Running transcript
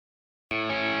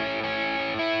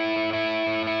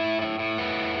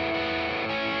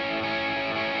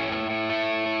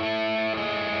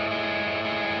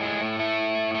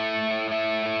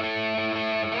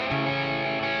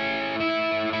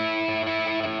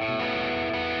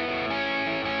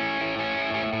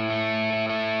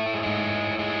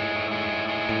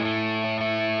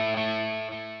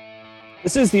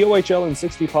This is the OHL in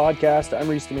 60 podcast. I'm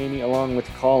Reese Demaney along with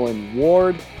Colin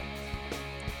Ward.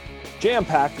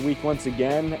 Jam-packed week once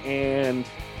again, and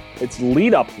it's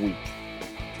lead-up week,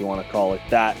 if you want to call it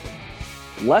that.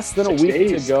 Less than 6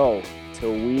 days to go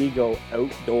till we go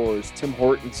outdoors. Tim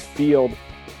Hortons Field,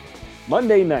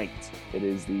 Monday night. It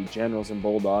is the Generals and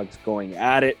Bulldogs going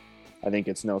at it. I think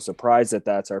it's no surprise that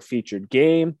that's our featured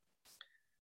game.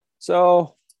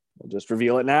 So we'll just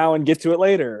reveal it now and get to it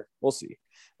later. We'll see.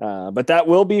 But that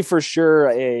will be for sure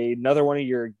another one of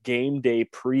your game day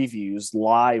previews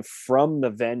live from the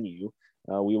venue.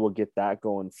 We will get that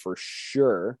going for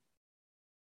sure.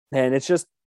 And it's just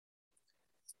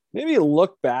maybe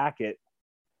look back at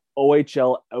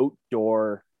OHL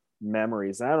outdoor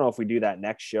memories. I don't know if we do that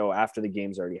next show after the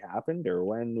game's already happened or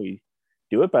when we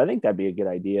do it, but I think that'd be a good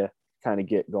idea, kind of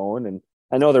get going. And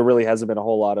I know there really hasn't been a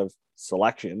whole lot of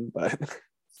selection, but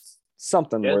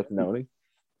something worth noting.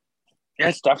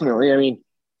 Yes, definitely. I mean,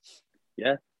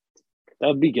 yeah, that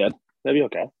would be good. That'd be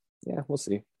okay. Yeah, we'll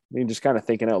see. I mean, just kind of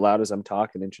thinking out loud as I'm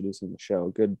talking, introducing the show.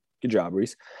 Good job,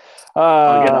 Reese.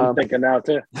 I'm thinking now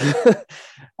too.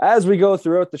 As we go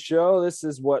throughout the show, this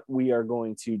is what we are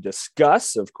going to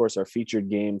discuss. Of course, our featured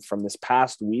game from this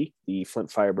past week, the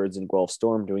Flint Firebirds and Guelph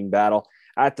Storm doing battle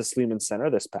at the Sleeman Center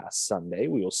this past Sunday.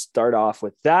 We will start off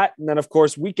with that. And then, of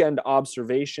course, weekend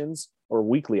observations or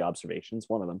weekly observations,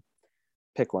 one of them.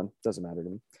 Pick one. Doesn't matter to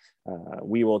me.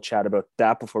 We will chat about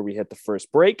that before we hit the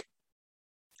first break.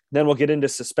 Then we'll get into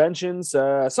suspensions.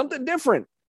 Something different.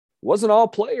 Wasn't all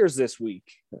players this week.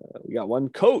 We got one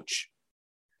coach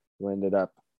who ended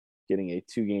up getting a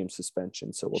 2-game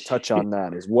suspension. So we'll touch on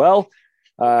that as well.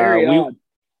 Very odd.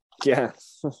 Yeah.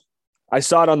 I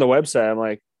saw it on the website. I'm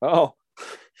like, oh,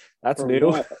 that's new.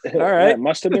 All right. Yeah, it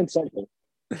must have been something.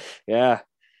 Yeah.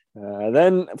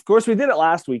 Then, of course, we did it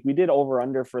last week. We did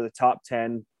over-under for the top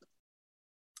 10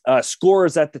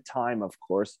 scorers at the time, of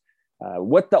course.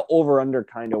 What the over-under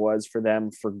kind of was for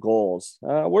them for goals.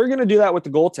 We're going to do that with the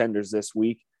goaltenders this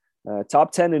week.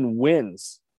 Top 10 in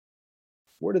wins.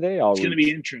 Where do they all It's going to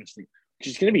be interesting.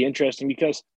 It's going to be interesting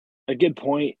because a good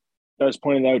point that was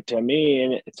pointed out to me,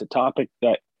 and it's a topic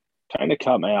that kind of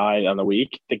caught my eye on the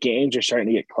week. The games are starting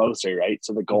to get closer, right?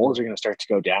 So the goals are going to start to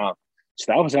go down. So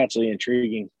that was actually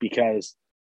intriguing because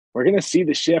we're going to see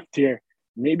the shift here.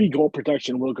 Maybe goal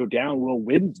production will go down, will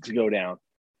wins go down,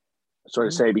 sort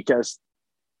of say, because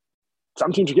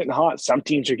some teams are getting hot, some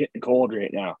teams are getting cold right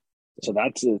now. So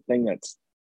that's the thing that's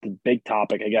the big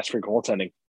topic, I guess, for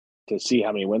goaltending, to see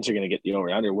how many wins are going to get the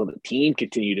over-under. Will the team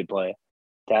continue to play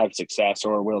to have success,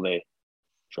 or will they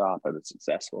drop at a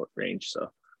successful range? So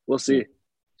we'll see. It's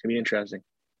going to be interesting.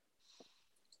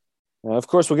 Of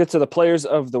course, we'll get to the players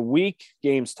of the week,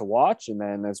 games to watch, and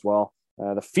then as well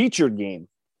the featured game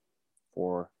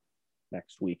for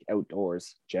next week,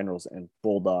 outdoors, Generals and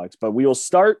Bulldogs. But we will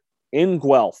start in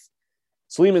Guelph.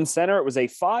 Sleeman Center, it was a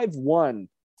 5-1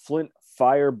 Flint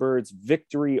Firebirds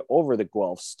victory over the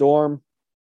Guelph Storm.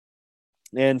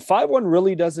 And 5-1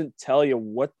 really doesn't tell you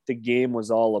what the game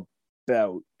was all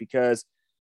about because,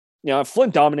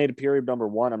 Flint dominated period number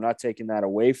 1. I'm not taking that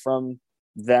away from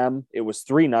them. It was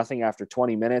 3-0 after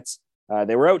 20 minutes.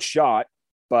 They were outshot,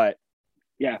 but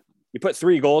yeah, you put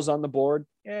 3 goals on the board.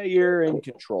 Yeah, you're in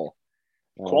control.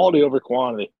 Quality over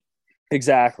quantity.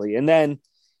 Exactly. And then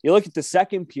you look at the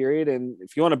second period, and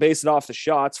if you want to base it off the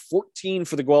shots, 14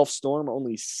 for the Guelph Storm,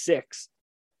 only 6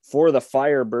 for the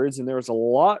Firebirds. And there was a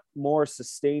lot more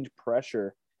sustained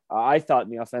pressure, I thought,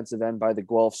 in the offensive end by the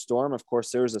Guelph Storm. Of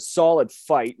course, there was a solid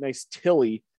fight, nice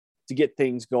Tilly to get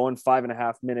things going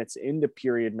 5.5 minutes into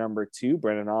period number 2.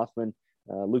 Brennan Othman,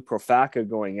 Luke Profaka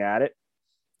going at it.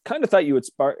 Kind of thought it would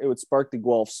spark the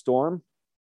Guelph Storm.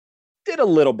 Did a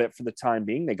little bit for the time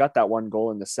being. They got that 1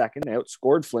 goal in the second. They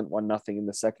outscored Flint 1-0 in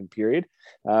the second period.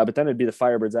 But then it'd be the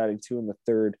Firebirds adding 2 in the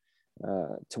third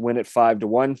to win it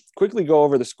 5-1. Quickly go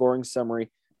over the scoring summary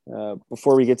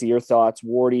before we get to your thoughts.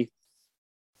 Wardy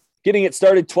getting it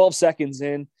started 12 seconds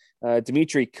in.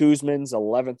 Dmitry Kuzmin's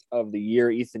 11th of the year.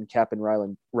 Ethan Kapp and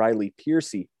Riley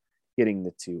Piercy getting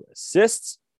the 2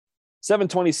 assists.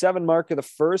 7:27 mark of the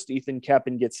first. Ethan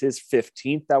Kappen gets his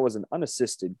 15th. That was an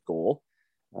unassisted goal,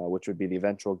 which would be the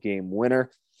eventual game winner.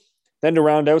 Then to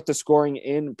round out the scoring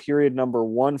in period number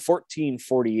 1,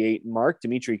 14:48 mark,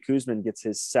 Dmitry Kuzmin gets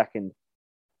his 2nd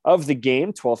of the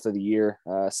game, 12th of the year.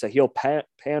 Sahil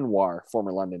Panwar,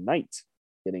 former London Knight,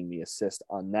 getting the assist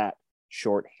on that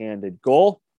shorthanded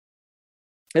goal.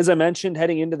 As I mentioned,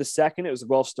 heading into the second, it was the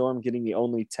Guelph Storm getting the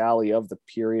only tally of the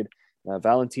period.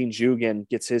 Valentin Jugan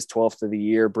gets his 12th of the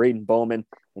year. Braden Bowman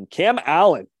and Cam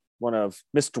Allen, one of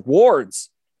Mr. Ward's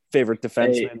favorite Hey,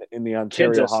 defenseman in the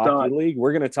kid's Ontario a star. Hockey League.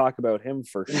 We're going to talk about him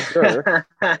for sure.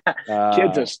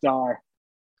 Kid's a star.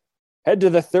 Head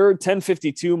to the third,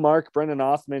 10:52 mark. Brendan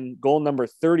Othman, goal number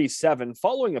 37,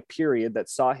 following a period that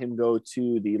saw him go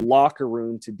to the locker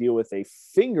room to deal with a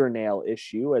fingernail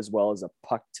issue as well as a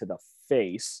puck to the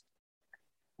face.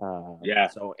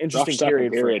 So interesting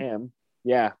period for him.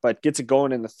 Yeah, but gets it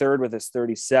going in the third with his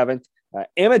 37th.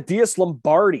 Amadeus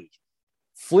Lombardi,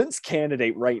 Flint's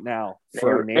candidate right now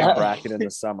for our name bracket in the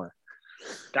summer.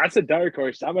 That's a dark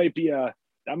horse. That might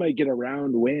get a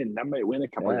round win. That might win a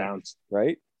couple rounds.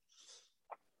 Right?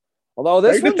 Although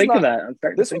this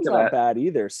one's not bad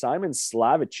either. Simon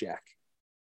Slavicek. I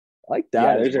like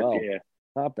that as well.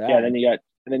 Not bad. Yeah,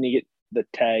 then you get the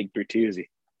tag Bertuzzi.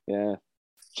 Yeah.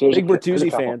 So big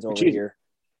Bertuzzi fans over here.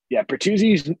 Yeah,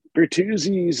 Bertuzzi's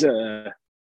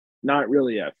not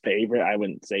really a favorite. I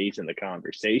wouldn't say he's in the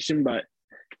conversation, but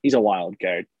he's a wild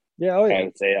card. Yeah, I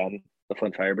would say on the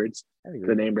Flint Firebirds,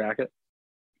 the name bracket.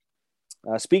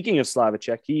 Speaking of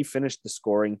Slavicek, he finished the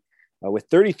scoring with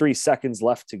 33 seconds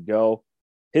left to go.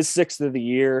 His 6th of the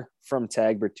year from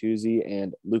Tag Bertuzzi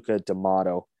and Luca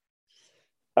D'Amato.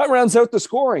 That rounds out the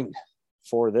scoring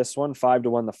for this one.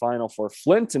 5-1 the final for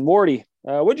Flint. And Morty,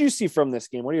 what did you see from this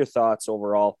game? What are your thoughts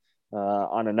overall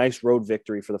on a nice road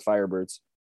victory for the Firebirds?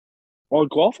 Well,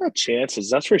 Guelph had chances,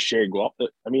 that's for sure. Guelph,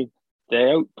 I mean,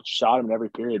 they outshot him in every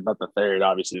period, but the third,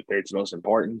 obviously the third's most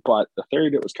important, but the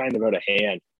third, it was kind of out of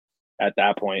hand at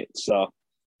that point. So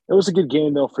it was a good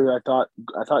game though.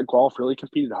 I thought Guelph really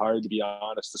competed hard, to be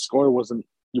honest. The score wasn't,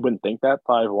 you wouldn't think that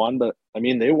 5-1, but I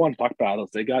mean, they won puck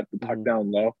battles. They got the puck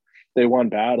down low. They won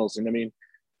battles. And I mean,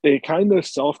 they kind of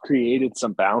self-created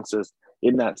some bounces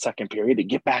in that second period to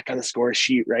get back on the score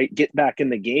sheet, right? Get back in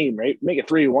the game, right? Make it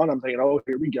 3-1. I'm thinking, oh,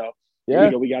 here we go. Here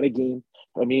we go. We got a game.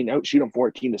 I mean, outshoot them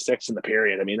 14-6 in the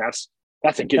period. I mean, that's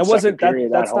a good second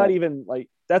period. That's not even like,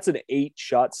 that's an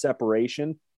 8-shot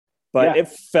separation, but it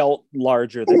felt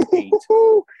larger than 8.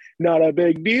 Not a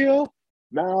big deal.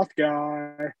 Math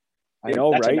guy. I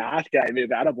know, that's right? A math guy move.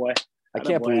 Attaboy. I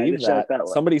can't believe that.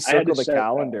 Somebody circled the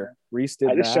calendar. Reese did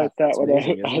that. I just shut that one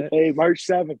out. Hey, March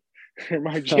 7th or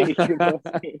March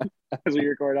 8th as we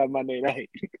record on Monday night.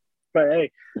 But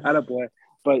hey, attaboy.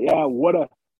 But yeah,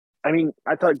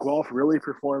 I thought Guelph really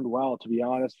performed well, to be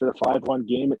honest. For the 5-1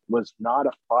 game, it was not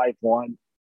a 5-1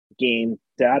 game.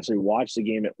 To actually watch the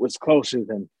game, it was closer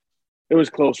than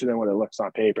what it looks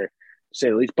on paper, to say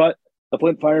the least. But the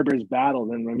Flint Firebirds battled,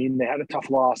 and I mean, they had a tough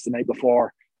loss the night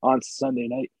before on Saturday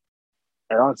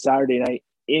night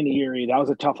in Erie. That was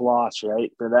a tough loss,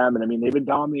 right, for them. And I mean, they've been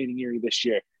dominating Erie this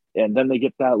year, and then they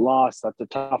get that loss. That's a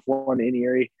tough one in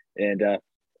Erie, and a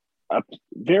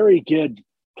very good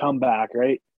comeback,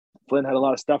 right? Flint had a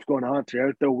lot of stuff going on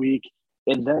throughout the week,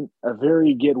 and then a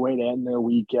very good way to end their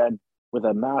weekend with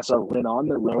a massive win on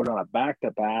the road on a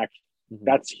back-to-back.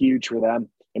 That's huge for them.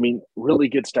 I mean, really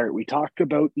good start. We talk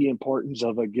about the importance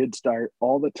of a good start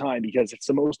all the time because it's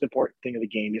the most important thing of the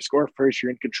game. You score first,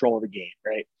 you're in control of the game,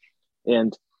 right?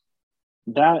 And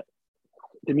that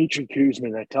Dmitry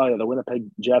Kuzmin, I tell you, the Winnipeg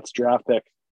Jets draft pick,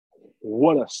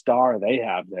 what a star they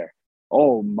have there.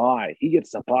 Oh my, he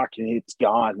gets the puck and it's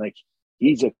gone. Like,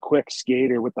 he's a quick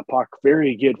skater with the puck,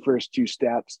 very good first 2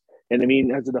 steps. And I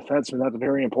mean, as a defenseman, that's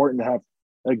very important to have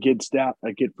a good step,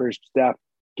 a good first step.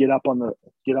 Get up on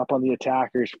the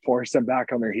attackers, force them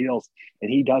back on their heels, and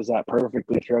he does that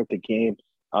perfectly throughout the game.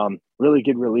 Really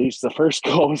good release. The first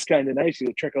goal was kind of nice.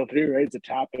 You trickle through, right? It's a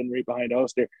tap in right behind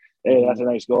Oster. Hey, that's a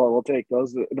nice goal. We'll take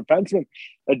those. A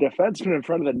defenseman in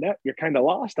front of the net, you're kind of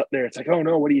lost up there. It's like, oh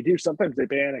no, what do you do? Sometimes they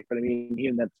panic, but I mean, he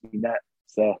and that's the net.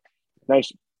 So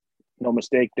nice, no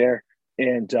mistake there,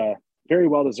 and very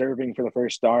well deserving for the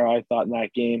first star, I thought, in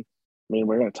that game. I mean,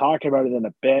 we're going to talk about it in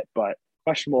a bit, but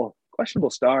questionable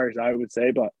stars, I would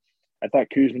say, but I thought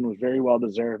Kuzmin was very well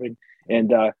deserving.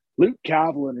 And Luke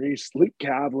Kavlin,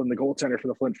 the goaltender for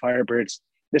the Flint Firebirds,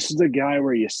 this is a guy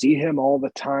where you see him all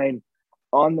the time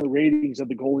on the ratings of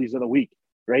the goalies of the week,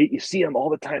 right? You see him all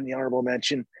the time, the honorable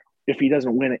mention. If he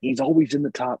doesn't win it, he's always in the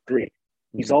top 3.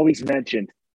 He's always mentioned.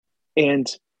 And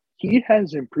he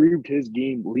has improved his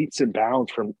game leaps and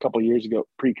bounds from a couple of years ago,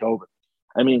 pre-COVID.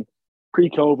 I mean,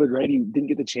 pre-COVID, right? He didn't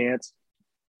get the chance.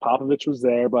 Popovich was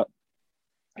there, but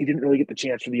he didn't really get the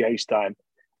chance for the ice time.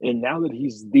 And now that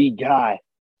he's the guy,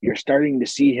 you're starting to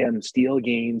see him steal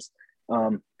games.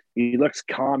 He looks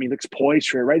calm. He looks poised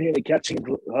for right-handed catching.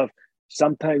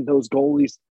 Sometimes those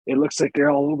goalies, it looks like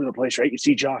they're all over the place, right? You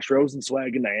see Josh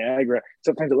Rosenzweig in Niagara.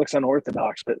 Sometimes it looks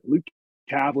unorthodox, but Luke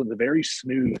Kavlin's very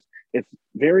smooth. It's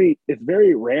very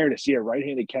rare to see a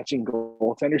right-handed catching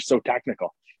goaltender so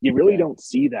technical. You really don't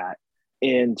see that.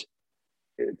 And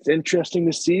it's interesting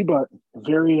to see, but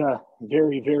very,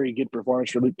 very good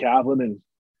performance for Luke Kavlin, and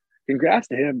congrats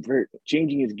to him for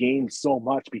changing his game so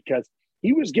much because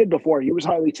he was good before. He was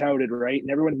highly touted, right?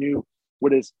 And everyone knew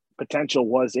what his potential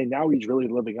was, and now he's really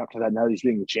living up to that. Now he's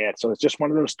getting the chance. So it's just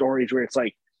one of those stories where it's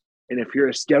like, and if you're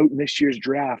a scout in this year's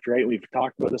draft, right? We've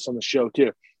talked about this on the show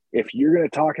too. If you're going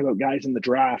to talk about guys in the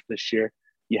draft this year,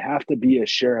 you have to be as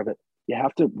sure of it. You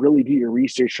have to really do your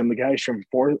research from the guys from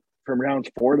rounds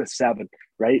 4 to 7,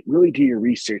 right? Really do your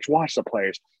research. Watch the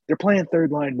players. They're playing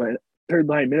third line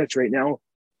minutes right now,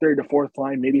 third to fourth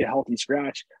line, maybe a healthy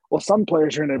scratch. Well, some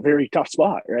players are in a very tough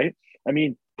spot, right? I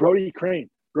mean, Brody Crane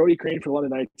for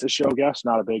London Knights, a show guest,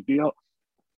 not a big deal.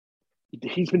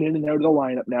 He's been in and out of the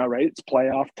lineup now, right? It's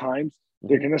playoff times.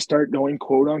 They're going to start going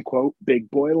quote unquote big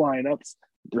boy lineups,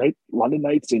 right? London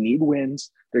Knights, they need wins.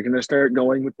 They're going to start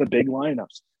going with the big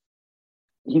lineups.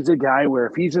 He's a guy where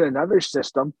if he's in another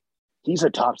system, he's a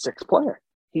top 6 player.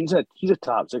 He's a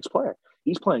top 6 player.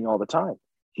 He's playing all the time.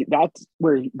 That's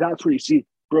where you see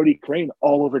Brody Crane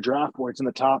all over draft boards in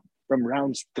the top from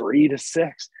rounds 3 to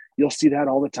 6. You'll see that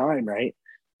all the time, right?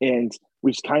 And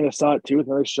we kind of saw it too with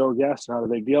another show guest, not a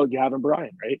big deal, Gavin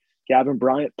Bryant, right? Gavin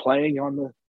Bryant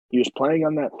he was playing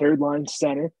on that third line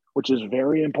center, which is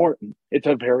very important. It's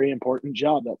a very important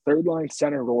job. That third line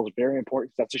center role is very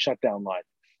important. That's a shutdown line.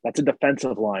 That's a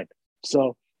defensive line.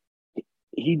 So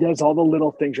he does all the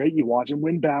little things, right? You watch him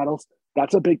win battles.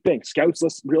 That's a big thing.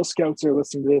 Real scouts are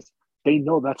listening to this. They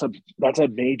know that's a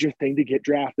major thing to get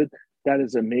drafted. That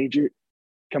is a major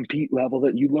compete level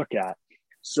that you look at.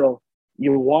 So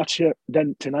you watch it.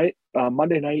 Then tonight,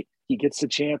 Monday night, he gets the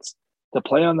chance to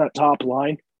play on that top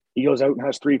line. He goes out and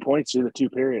has 3 points through the 2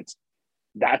 periods.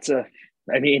 He's got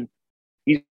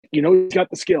the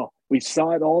skill. We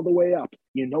saw it all the way up.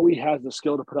 He has the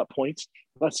skill to put up points.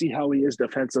 Let's see how he is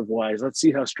defensive-wise. Let's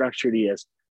see how structured he is.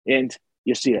 And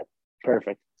you see it.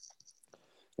 Perfect.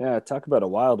 Yeah, talk about a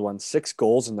wild one. 6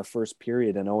 goals in the first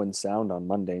period in Owen Sound on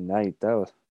Monday night.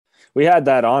 We had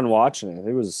that on watching it.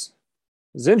 It was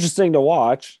interesting to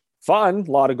watch. Fun,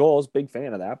 a lot of goals. Big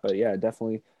fan of that. But yeah,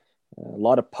 definitely a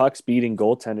lot of pucks beating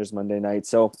goaltenders Monday night.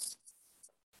 So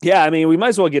yeah, I mean, we might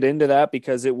as well get into that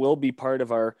because it will be part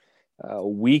of our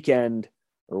weekend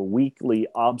or weekly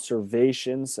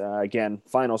observations. Again,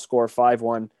 final score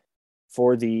 5-1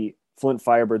 for the Flint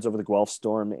Firebirds over the Guelph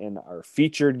Storm in our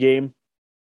featured game.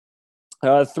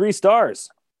 3 stars.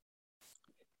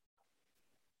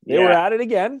 They were at it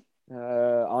again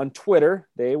on Twitter.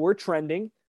 They were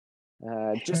trending.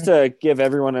 Just to give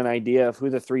everyone an idea of who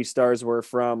the 3 stars were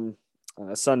from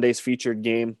Sunday's featured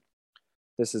game.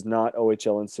 This is not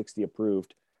OHL and 60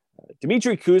 approved.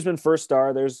 Dmitry Kuzmin, first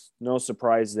star. There's no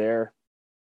surprise there.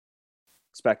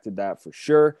 Expected that for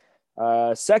sure.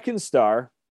 Second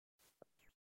star,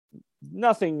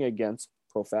 nothing against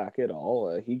Profac at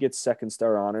all. He gets second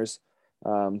star honors.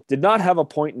 Did not have a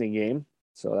point in the game,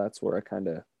 so that's where I kind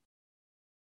of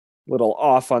little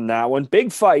off on that one.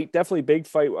 Big fight, definitely big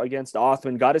fight against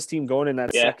Othman. Got his team going in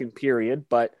that second period,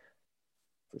 but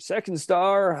for second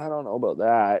star, I don't know about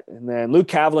that. And then Luke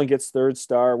Kavlin gets third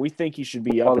star. We think he should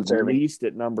be up at least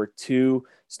at number 2,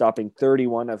 stopping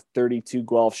 31 of 32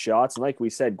 Guelph shots. And like we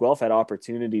said, Guelph had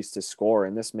opportunities to score,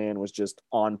 and this man was just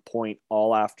on point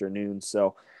all afternoon.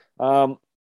 So, as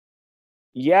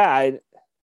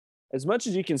much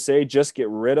as you can say, just get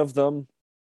rid of them.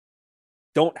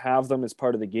 Don't have them as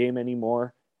part of the game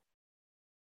anymore.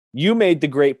 You made the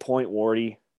great point,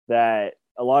 Wardy, that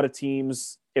a lot of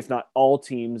teams, if not all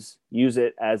teams, use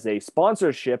it as a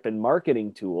sponsorship and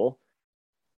marketing tool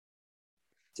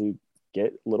to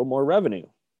get a little more revenue.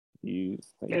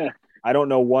 I don't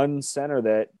know one center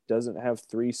that doesn't have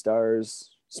 3 stars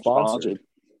sponsored.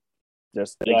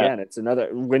 Again, it's another,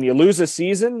 when you lose a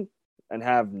season and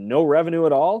have no revenue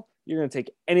at all, you're going to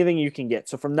take anything you can get.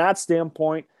 So from that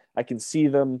standpoint, I can see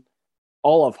them,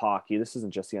 all of hockey. This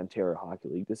isn't just the Ontario Hockey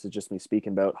League. This is just me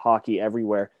speaking about hockey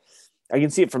everywhere. I can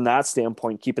see it from that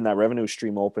standpoint, keeping that revenue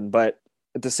stream open. But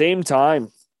at the same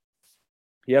time,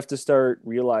 you have to start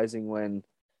realizing when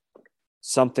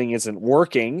something isn't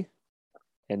working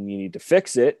and you need to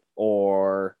fix it,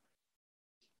 or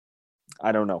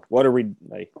I don't know. What are we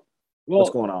like?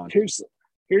 What's going on? Here's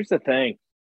the thing.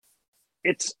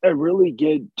 It's a really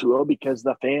good tool because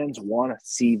the fans want to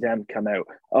see them come out.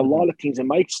 A lot of teams, and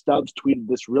Mike Stubbs tweeted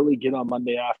this really good on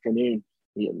Monday afternoon,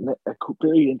 a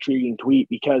very intriguing tweet,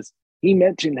 because he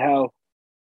mentioned how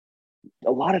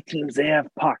a lot of teams, they have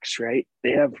pucks, right?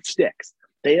 They have sticks.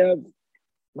 They have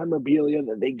memorabilia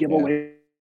that they give away.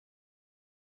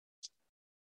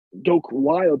 Go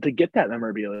wild to get that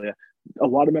memorabilia. A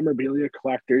lot of memorabilia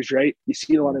collectors, right? You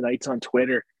see a lot of nights on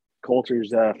Twitter.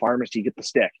 Coulter's pharmacy, get the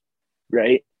stick,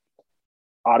 right?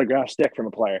 Autograph stick from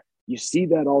a player. You see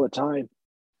that all the time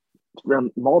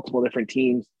from multiple different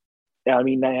teams. I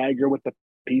mean, Niagara with the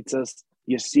pizzas,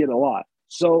 you see it a lot.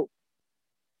 So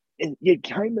and you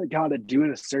kind of got to do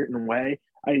it a certain way.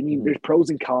 I mean, there's pros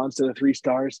and cons to the 3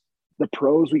 stars. The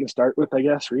pros we can start with, I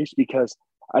guess, Reese, because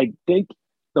I think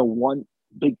the one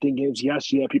big thing is,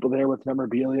 yes, you have people there with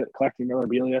memorabilia, collecting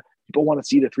memorabilia. People want to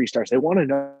see the 3 stars. They want to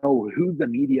know who the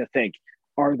media think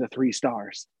are the 3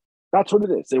 stars. That's what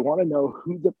it is. They want to know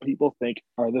who the people think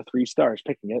are the 3 stars,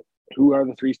 picking it, who are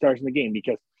the 3 stars in the game,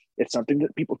 because it's something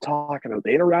that people talk about.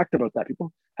 They interact about that.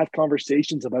 People have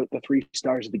conversations about the 3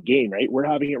 stars of the game, right? We're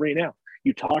having it right now.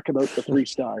 You talk about the 3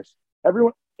 stars.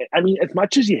 Everyone, I mean, as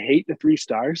much as you hate the 3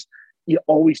 stars, you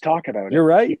always talk about it. You're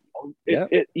right.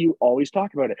 You always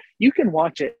talk about it. You can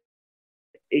watch it.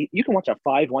 You can watch a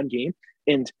 5-1 game,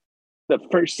 and the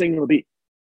first thing will be,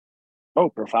 oh,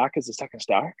 Profaka's the second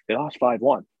star. They lost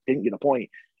 5-1. Didn't get a point.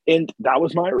 And that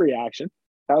was my reaction.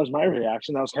 That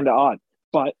was kind of odd.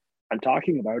 But I'm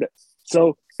talking about it.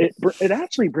 So it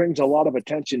actually brings a lot of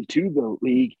attention to the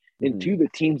league and to the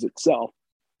teams itself.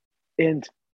 And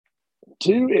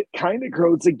two, it kind of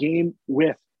grows the game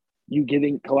with you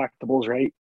getting collectibles,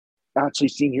 right? Actually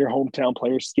seeing your hometown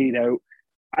players skate out.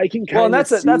 I can kind of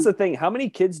that's the thing. How many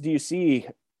kids do you see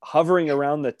hovering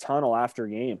around the tunnel after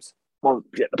games? Well,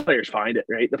 yeah, the players find it,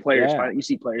 right? The players find it. You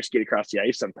see players skate across the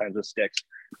ice sometimes with sticks.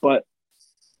 But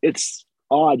it's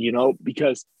odd,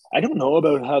 because I don't know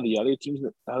about how the other leagues in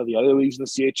the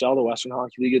CHL, the Western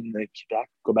Hockey League, and the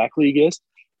Quebec League is,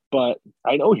 but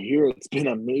I know here it's been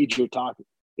a major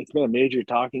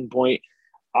talking point.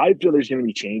 I feel there's going to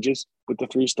be changes with the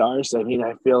 3 stars. I mean,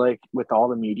 I feel like with all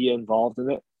the media involved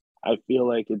in it, I feel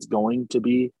like it's going to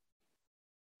be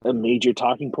a major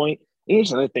talking point. And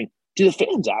here's another thing: do the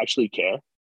fans actually care?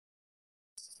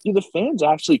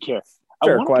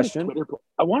 Fair question.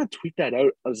 I want to tweet that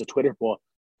out as a Twitter poll,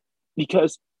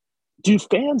 because do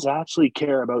fans actually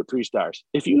care about 3 stars?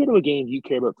 If you go to a game, do you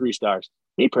care about 3 stars?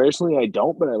 Me personally, I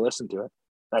don't, but I listen to it.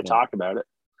 I talk about it.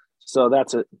 So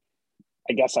that's it.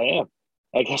 I guess I am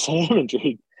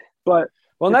intrigued. But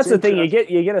that's the thing. You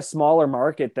get a smaller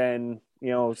market than,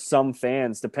 some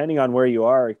fans, depending on where you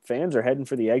are. Fans are heading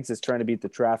for the exits trying to beat the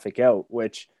traffic out,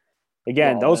 which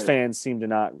again, those fans seem to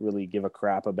not really give a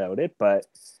crap about it, but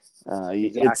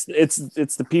exactly.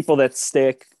 It's the people that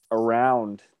stick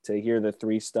around to hear the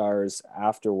 3 stars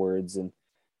afterwards and,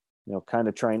 kind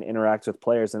of try and interact with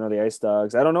players. I know the Ice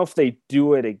Dogs, I don't know if they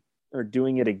do it or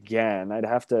doing it again. I'd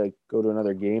have to go to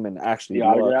another game and actually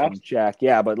look and check.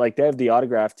 Yeah, but like they have the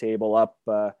autograph table up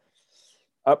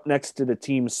next to the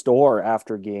team store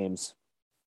after games.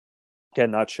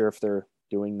 Again, not sure if they're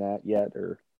doing that yet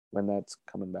or when that's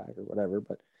coming back or whatever,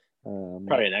 but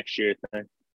probably next year thing.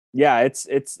 Yeah,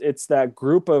 it's that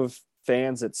group of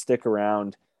fans that stick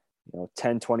around,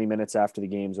 10, 20 minutes after the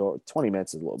games, or 20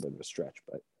 minutes is a little bit of a stretch,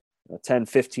 but 10,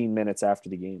 15 minutes after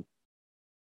the game.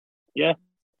 Yeah.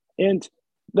 And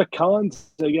the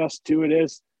cons, I guess, to it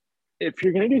is, if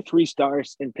you're going to do 3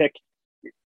 stars and pick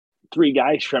 3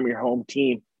 guys from your home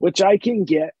team, which I can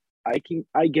get, I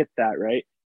get that, right?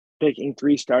 Picking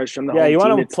 3 stars from the home team. Yeah, you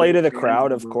want to play to the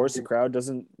crowd, of course. The crowd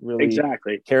doesn't really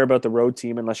care about the road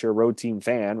team unless you're a road team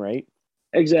fan, right?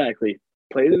 Exactly.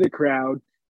 Play to the crowd.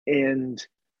 And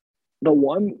the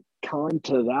one con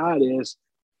to that is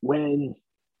when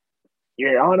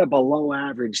you're on a below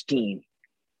average team,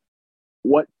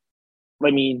 you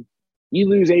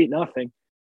lose 8-0.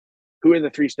 Who are the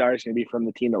 3 stars going to be from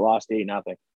the team that lost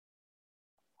 8-0?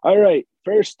 All right,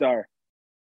 first star,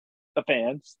 the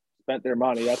fans spent their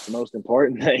money. That's the most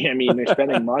important thing. I mean, they're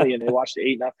spending money and they watched the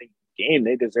 8-0 game.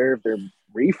 They deserve their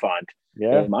refund,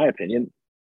 in my opinion.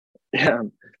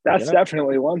 That's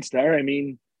definitely 1 star. I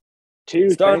mean,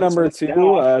 2 star number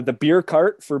 2, the beer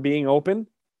cart for being open.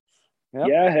 Yep.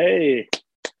 Yeah, hey.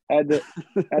 Had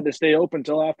to stay open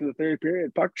until after the 3rd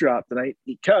period puck drop tonight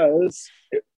because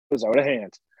it was out of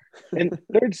hand. And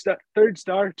third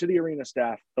star to the arena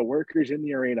staff, the workers in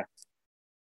the arena.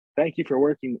 Thank you for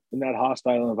working in that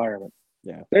hostile environment.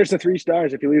 Yeah, there's the 3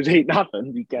 stars if you lose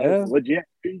 8-0 because legit,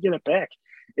 who are you gonna pick?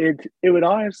 It would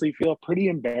honestly feel pretty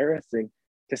embarrassing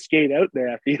to skate out there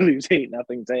after you lose 8-0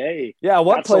 and say, hey. Yeah,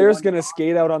 what player's gonna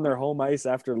skate out on their home ice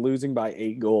after losing by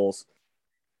 8 goals?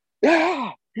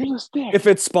 Yeah. Here's a stick. If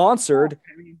it's sponsored,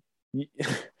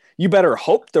 you better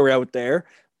hope they're out there.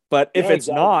 But if it's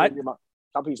not,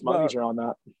 company's monies are on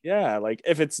that. Yeah, like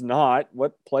if it's not,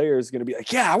 what player is going to be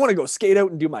like, I want to go skate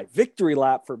out and do my victory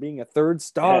lap for being a 3rd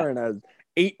star and a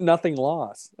 8-0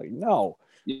 loss? Like, no.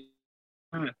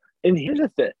 And here's the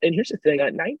thing.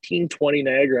 That 1920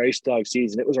 Niagara Ice Dog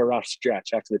season, it was a rough stretch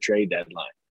after the trade deadline.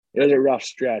 It was a rough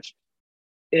stretch.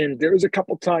 And there was a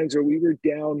couple times where we were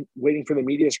down waiting for the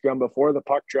media scrum before the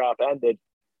puck drop ended,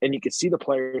 and you could see the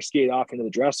players skate off into the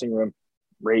dressing room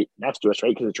right next to us,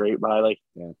 right? Because it's right by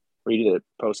where you did the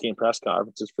post-game press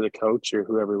conferences for the coach or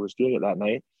whoever was doing it that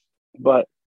night. But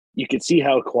you could see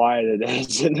how quiet it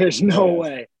is, and there is no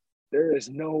way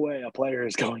a player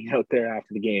is going out there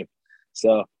after the game.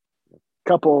 So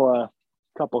couple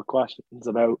questions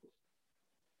about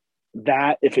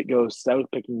that. If it goes south,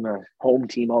 picking the home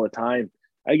team all the time,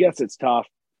 I guess it's tough.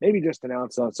 Maybe just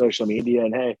announce on social media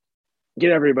and hey,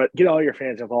 get all your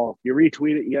fans involved. You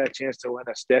retweet it, you got a chance to win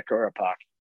a stick or a puck.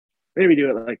 Maybe do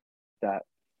it like that.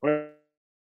 Or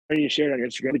you share it on your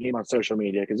Instagram, the game on social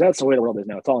media, because that's the way the world is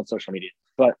now. It's all on social media.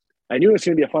 But I knew it was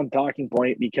going to be a fun talking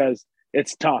point because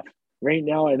it's tough. Right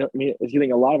now, it's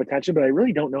getting a lot of attention, but I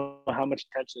really don't know how much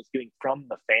attention it's getting from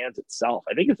the fans itself.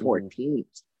 I think it's more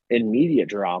teams and media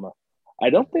drama.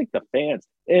 I don't think the fans.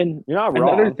 And you're not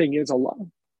another wrong. thing is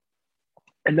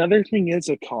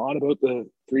a con about the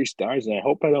 3 stars, and I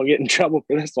hope I don't get in trouble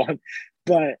for this one,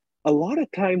 but a lot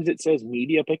of times it says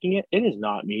media picking it. It is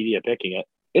not media picking it.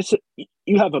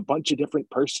 You have a bunch of different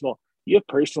personal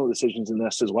decisions in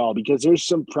this as well, because there's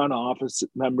some front office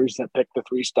members that pick the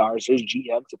 3 stars. There's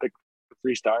GMs that pick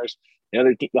 3 stars.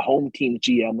 The home team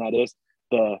GM, that is,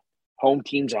 the home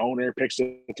team's owner picks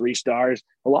the 3 stars.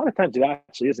 A lot of times it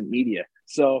actually isn't media.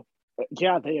 So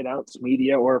yeah, they announce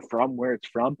media or from where it's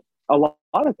from. A lot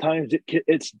of times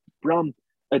it's from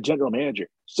a general manager.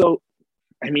 So,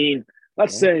 I mean,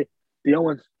 let's say the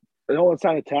Owen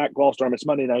Sound Attack, Guelph Storm, it's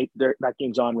Monday night. That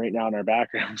game's on right now in our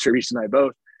background. Reese and I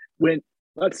both. When,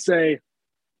 let's say,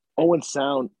 Owen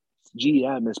Sound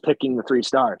GM is picking the 3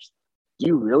 stars, do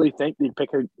you really think they'd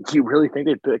pick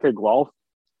a Guelph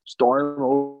Storm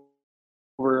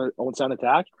over Owen Sound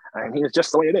Attack? I mean, it's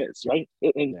just the way it is, right?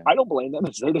 And I don't blame them.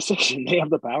 It's their decision. They have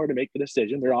the power to make the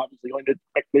decision. They're obviously going to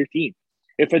pick their team.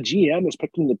 If a GM is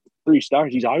picking the 3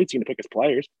 stars, he's obviously going to pick his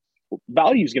players.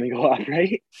 Value's going to go up,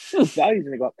 right? Value's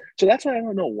going to go up. So that's why I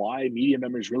don't know why media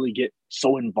members really get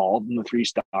so involved in the 3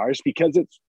 stars, because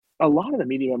it's a lot of the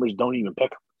media members don't even pick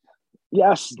them.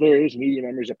 Yes, there is media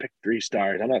members that pick 3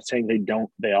 stars. I'm not saying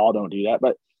they all don't do that,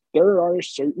 but there are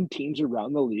certain teams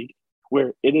around the league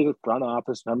where it is a front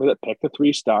office member that pick the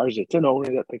 3 stars. It's an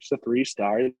owner that picks the 3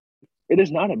 stars.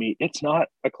 It's not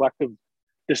a collective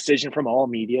decision from all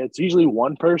media. It's usually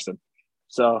one person.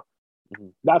 So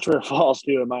that's where it falls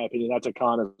to, in my opinion. That's a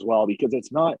con as well, because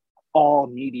it's not all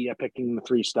media picking the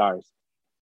 3 stars.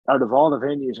 Out of all the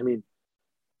venues,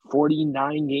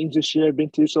 49 games this year I've been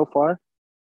to so far,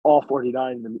 all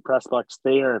 49 in the press box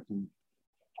there.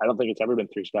 I don't think it's ever been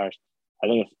 3 stars. I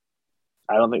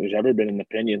don't think there's ever been an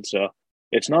opinion. So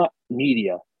it's not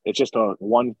media. It's just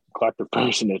one collective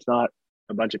person. It's not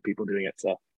a bunch of people doing it.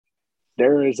 So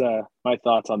there is my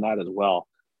thoughts on that as well.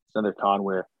 It's another con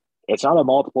where it's not a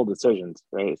multiple decisions,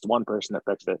 right? It's one person that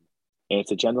picks it. And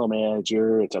it's a general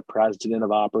manager. It's a president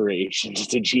of operations.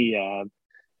 It's a GM.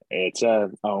 It's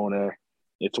an owner.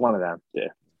 It's one of them. Yeah.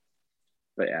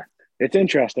 But yeah, it's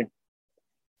interesting.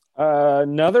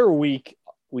 Another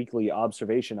weekly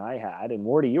observation I had, and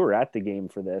Morty, you were at the game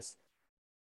for this.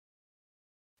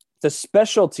 The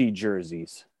specialty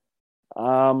jerseys.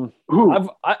 I've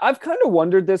kind of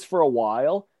wondered this for a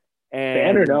while. And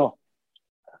Fan or no?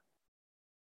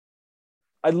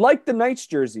 I liked the Knights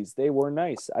jerseys. They were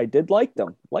nice. I did like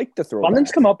them. Like the throwbacks.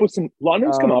 London's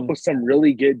come up with some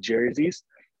really good jerseys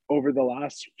over the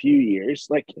last few years.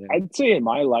 I'd say in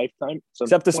my lifetime.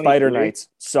 Except the Spider Knights.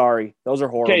 Sorry. Those are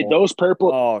horrible. Okay, those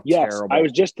purple. Oh, yes, terrible. I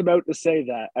was just about to say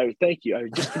that. Thank you. I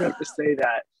was just about to say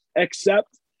that. Except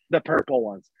the purple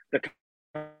ones. The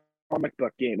comic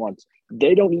book game ones.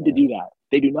 They don't need to do that.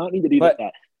 They do not need to do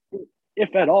that.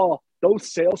 If at all, those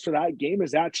sales for that game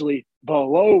is actually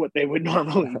below what they would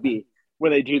normally be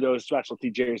when they do those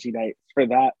specialty jersey nights for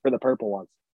the purple ones.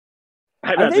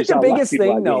 I think the biggest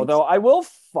thing, though, I will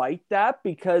fight that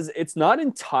because it's not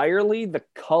entirely the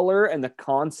color and the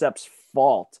concept's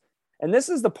fault. And this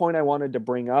is the point I wanted to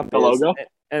bring up. The logo?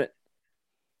 And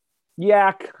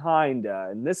yeah, kinda.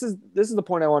 And this is the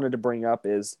point I wanted to bring up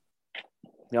is,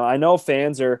 I know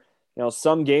fans are,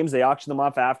 some games they auction them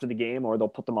off after the game, or they'll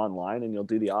put them online and you'll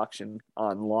do the auction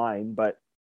online. But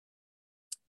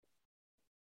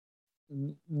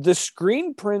the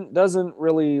screen print doesn't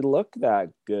really look that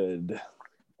good.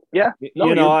 Yeah.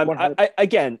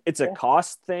 Again, it's a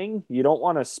cost thing. You don't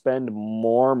want to spend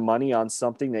more money on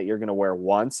something that you're going to wear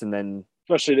once and then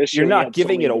especially this year, you're not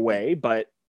giving it away, but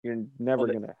you're never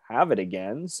going to have it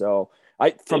again. So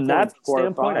From that 4 or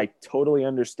standpoint, 5. I totally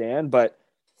understand, but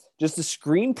just the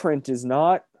screen print is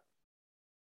not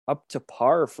up to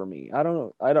par for me. I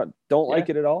don't like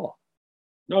it at all.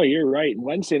 No, you're right.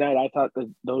 Wednesday night, I thought that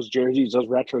those jerseys, those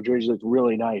retro jerseys, looked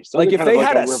really nice. Those Like if they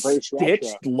had a reverse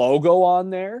stitched retro. logo on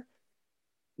there,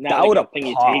 that would have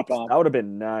popped. That would have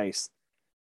been nice.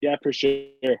 Yeah, for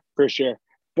sure.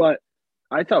 But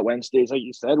I thought Wednesdays, like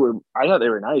you said, I thought they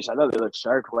were nice. I thought they looked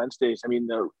sharp Wednesdays. I mean,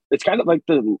 it's kind of like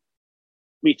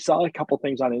we saw a couple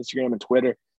things on Instagram and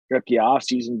Twitter throughout the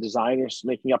off-season, designers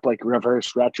making up like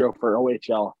reverse retro for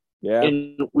OHL. Yeah.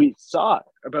 And we saw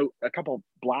about a couple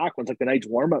black ones, like the Knights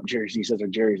warm-up jerseys as a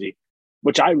jersey,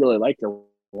 which I really like their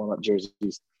warm-up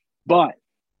jerseys. But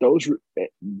those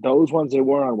ones they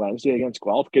wore on Wednesday against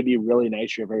Guelph could be really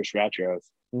nice reverse retros.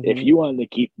 Mm-hmm. If you wanted to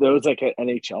keep those like an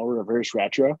NHL reverse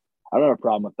retro, I don't have a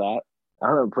problem with that. I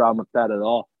don't have a problem with that at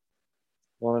all.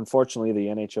 Well, unfortunately, the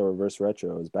NHL reverse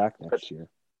retro is back next year.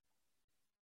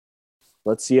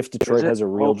 Let's see if Detroit has a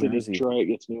real jersey. Detroit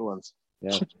gets new ones.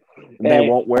 Yeah. And they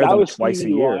won't wear them twice a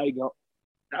year.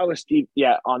 That was Steve.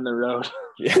 Yeah, on the road.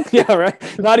 Yeah,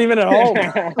 right. Not even at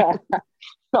home.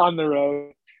 On the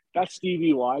road. That's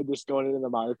Stevie Y just going into the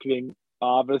marketing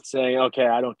office saying, okay,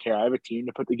 I don't care. I have a team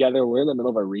to put together. We're in the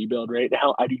middle of a rebuild right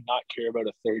now. I do not care about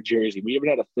a third jersey. We haven't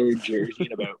had a third jersey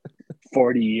in about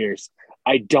 40 years.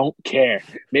 I don't care.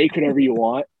 Make whatever you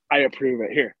want. I approve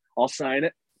it. Here, I'll sign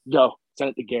it. Go.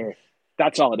 Send it to Garrett.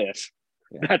 That's all it is.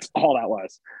 Yeah. That's all that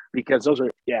was. Because those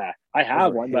are, I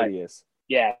have one. Hideous.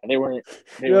 But yeah, they weren't.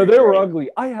 They were ugly.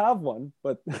 I have one,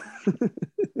 but.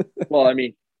 Well, I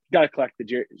mean, gotta collect the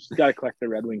jerseys. Gotta collect the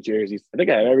Red Wing jerseys. I think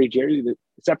I have every jersey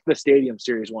except for the Stadium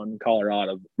Series one in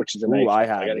Colorado, which is a nice. I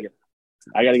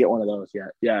gotta get one of those.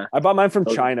 Yeah. I bought mine from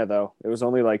China though. It was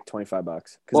only like $25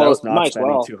 because I was not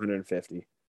spending $250.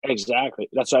 Exactly.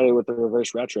 That's why I did with the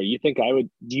reverse retro. Do you think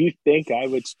I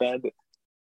would spend?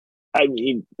 I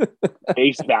mean,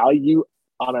 base value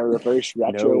on a reverse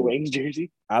retro Wings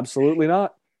jersey? Absolutely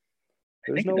not.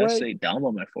 There's no way. Say dumb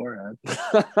on my forehead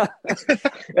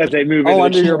as I move.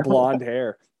 Under your blonde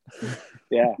hair.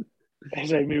 Yeah,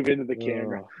 as I move into the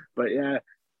camera. But yeah,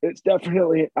 it's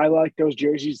definitely. I like those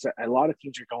jerseys. A lot of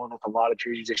teams are going with a lot of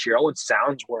jerseys this year. Owen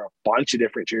Sounds wore a bunch of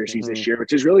different jerseys this year,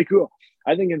 which is really cool.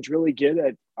 I think it's really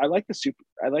good. I like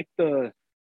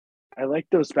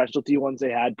those specialty ones they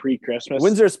had pre-Christmas.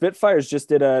 Windsor Spitfires just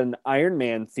did an Iron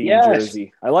Man themed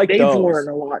jersey. I like those. They've worn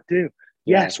a lot too.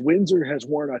 Yeah. Yes, Windsor has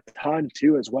worn a ton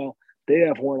too as well. They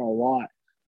have worn a lot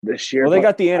this year. Well, they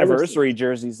got the anniversary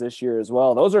jerseys this year as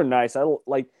well. Those are nice. I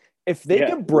like if they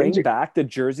could bring back the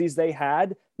jerseys they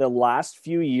had the last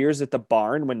few years at the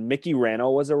barn when Mickey Reno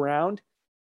was around.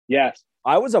 Yes.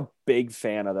 I was a big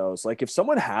fan of those. Like if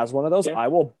someone has one of those, I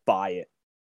will buy it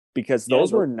because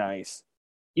those were nice.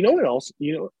 You know what else?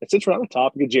 Since we're on the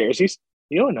topic of jerseys,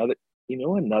 another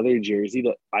jersey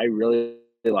that I really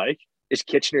like is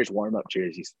Kitchener's warm-up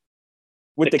jerseys.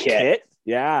 With the kit?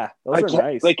 Yeah. Those are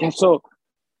nice. Like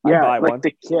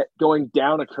the kit going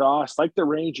down across, like the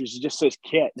Rangers, it just says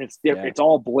kit and it's different. It's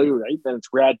all blue, right? Then it's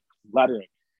red lettering.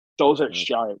 Those are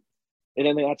sharp. And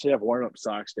then they actually have warm-up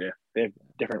socks too. They have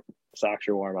different socks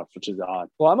or warm-ups, which is odd.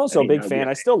 Well, I'm also a big fan.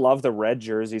 I still love the red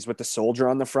jerseys with the soldier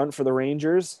on the front for the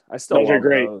Rangers. Those are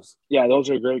great. Those. Yeah, those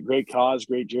are great. Great cause,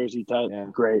 great jersey type. Yeah.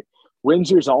 Great.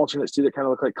 Windsor's alternates too that kind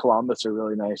of look like Columbus are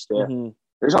really nice too. Mm-hmm.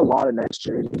 There's a lot of nice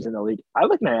jerseys in the league. I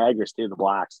like Niagara's too, the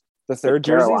blacks. The third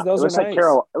jerseys, those are nice.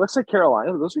 It looks like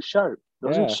Carolina. Those are sharp.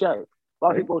 Those are sharp. A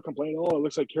lot of people complain, it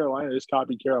looks like Carolina. Just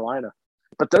copied Carolina.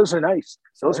 But those are nice.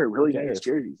 Those are really nice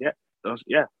jerseys. Yeah.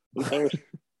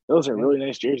 Those are really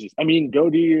nice jerseys. I mean, go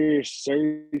do your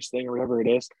Surge thing or whatever it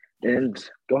is and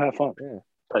go have fun. Yeah.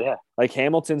 But yeah. Like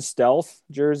Hamilton Stealth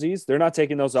jerseys, they're not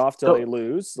taking those off till they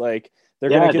lose. Like they're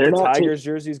going to get the Tigers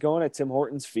jerseys going at Tim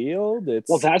Hortons Field.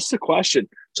 Well, that's the question.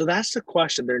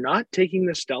 They're not taking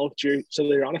the Stealth jersey. So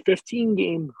they're on a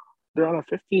 15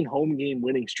 home game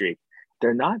winning streak.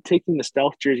 They're not taking the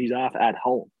Stealth jerseys off at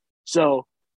home. So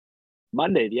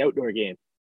Monday, the outdoor game,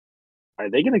 are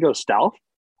they going to go Stealth?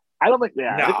 I don't think they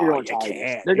are. No, I think they're going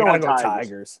Tigers. They're going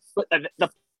Tigers. But the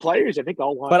players, I think,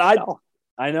 all want Stealth.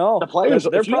 I know. The players,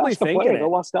 they're probably thinking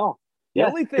they'll want Stealth. The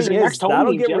only thing is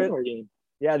that'll get rid.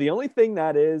 Yeah, the only thing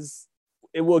that is,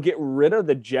 it will get rid of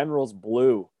the Generals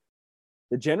blue.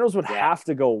 The Generals would have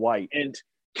to go white. And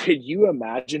could you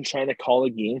imagine trying to call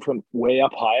a game from way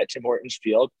up high at Tim Hortons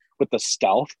Field with the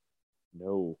Stealth?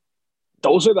 No.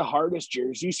 Those are the hardest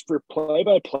jerseys for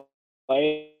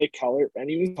play-by-play color.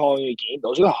 Anyone calling a game,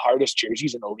 those are the hardest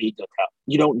jerseys in the league.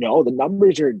 You don't know. The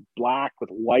numbers are black with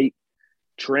white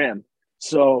trim.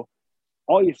 So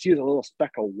all you see is a little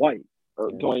speck of white.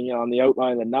 going on the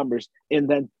outline of the numbers. And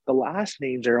then the last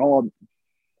names are all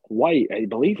white. I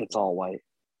believe it's all white.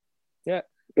 Yeah.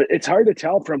 But it's hard to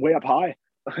tell from way up high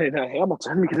in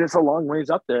Hamilton because it's a long ways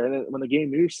up there. And when the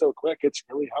game moves so quick, it's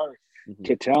really hard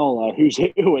to tell who's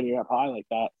who when you're up high like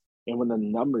that. And when the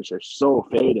numbers are so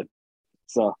faded.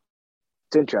 So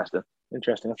it's interesting.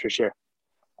 Interesting, that's for sure.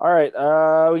 All right.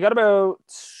 We got about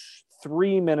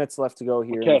 3 minutes left to go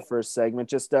here in the first segment.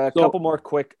 Just a couple more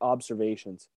quick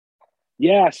observations.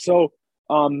 Yeah. So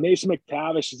Mason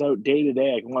McTavish is out day to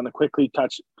day. I want to quickly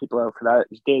touch people out for that.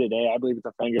 It's day to day. I believe it's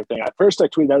a finger thing. At first, I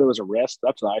tweeted out it was a wrist.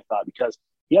 That's what I thought because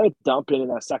he had a dump in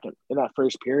that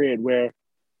first period where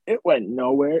it went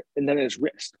nowhere, and then his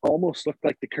wrist almost looked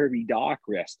like the Kirby Doc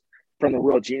wrist from the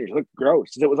World Juniors. It looked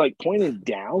gross. It was like pointing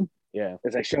down. Yeah,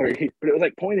 as I showed you, but it was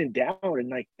like pointing down, and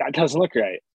like that doesn't look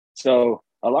right. So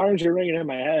alarms are ringing in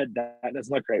my head. That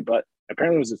doesn't look right, but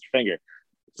apparently it was his finger.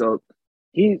 So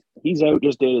he's out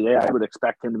just day to day. I would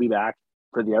expect him to be back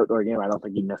for the outdoor game. I don't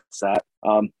think he missed that.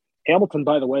 Hamilton,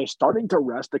 by the way, starting to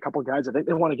rest a couple guys. I think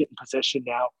they want to get in position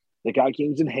now. They got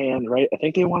games in hand, right? I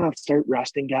think they want to start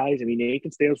resting guys. I mean,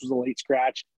 Nathan Stales was a late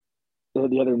scratch the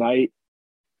other night.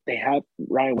 They have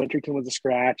Ryan Winterton was a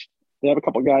scratch. They have a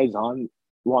couple guys on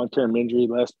long-term injury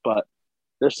list, but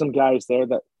there's some guys there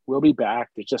that will be back.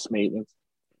 It's just maintenance.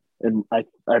 And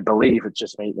I believe it's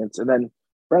just maintenance. And then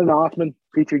Brendan Hoffman,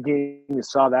 featured game, you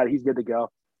saw that. He's good to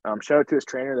go. Shout out to his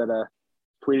trainer that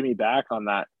tweeted me back on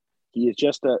that. It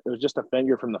was just a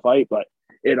finger from the fight, but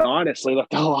it honestly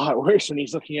looked a lot worse when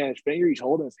he's looking at his finger. He's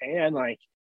holding his hand like,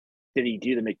 did he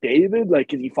do the McDavid? Like,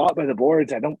 because he fought by the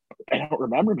boards. I don't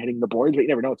remember him hitting the boards, but you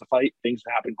never know. It's a fight. Things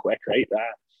happen quick, right?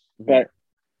 But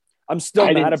I'm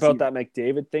still mad about that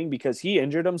McDavid thing because he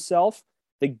injured himself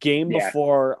the game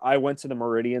before I went to the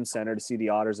Meridian Center to see the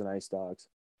Otters and Ice Dogs.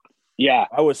 Yeah.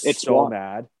 I was so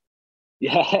mad.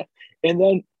 Yeah. And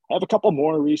then I have a couple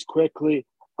more, Reese, quickly.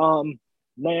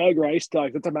 Niagara Ice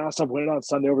Dogs, that's a massive win on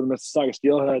Sunday over the Mississauga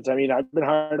Steelheads. I mean, I've been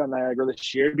hard on Niagara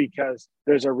this year because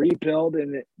there's a rebuild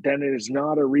and then it is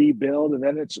not a rebuild. And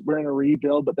then we're in a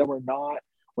rebuild, but then we're not.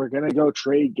 We're going to go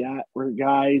trade guys.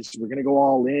 We're going to go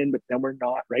all in, but then we're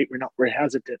not, right? We're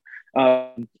hesitant.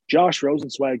 Josh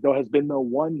Rosenzweig, though, has been the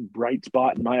one bright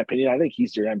spot, in my opinion. I think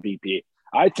he's your MVP.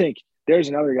 I think there's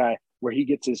another guy where he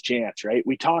gets his chance, right?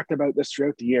 We talked about this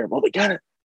throughout the year. Well, they got it.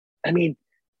 I mean,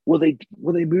 will they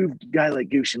move a guy like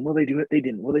Gushin? Will they do it? They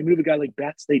didn't. Will they move a guy like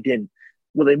Betts? They didn't.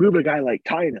 Will they move a guy like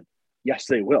Tynan? Yes,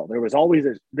 they will. There was always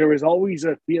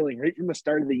a feeling right from the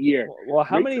start of the year. Well,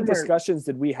 how many discussions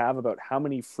did we have about how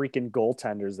many freaking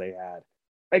goaltenders they had?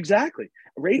 Exactly.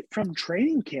 Right from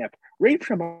training camp, right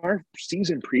from our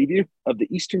season preview of the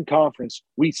Eastern Conference,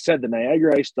 we said the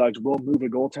Niagara Ice Dogs will move a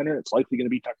goaltender. It's likely going to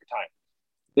be Tucker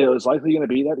Tynan. It was likely going to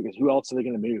be that because who else are they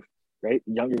going to move, right?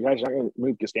 The younger guys are not going to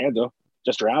move Costanzo,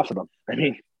 just drafting them. I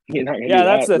mean, you're not going to do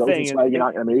that's that. The thing. You're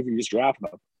not going to move, you just draft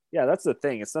them. Yeah, that's the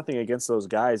thing. It's nothing against those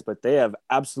guys, but they have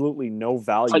absolutely no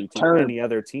value to any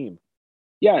other team.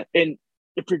 Yeah, and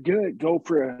if you're going to go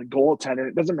for a goaltender,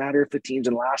 it doesn't matter if the team's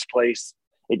in last place.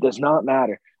 It does not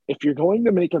matter. If you're going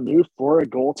to make a move for a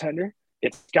goaltender,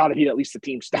 it's got to be at least the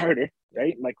team starter,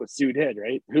 right? Like what Sue did,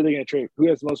 right? Who are they going to trade? Who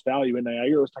has the most value in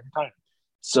Niagara? It was Tucker Tynan.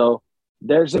 So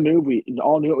there's a move. We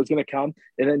all knew it was going to come.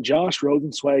 And then Josh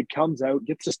Rosenzweig comes out,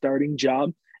 gets a starting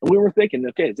job. And we were thinking,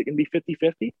 okay, is it going to be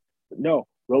 50-50? But no,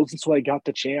 Rosenzweig got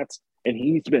the chance, and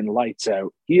he's been lights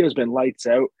out. He has been lights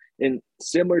out. And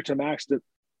similar to Max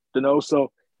Donoso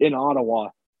in Ottawa,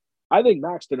 I think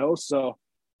Max Donoso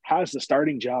has the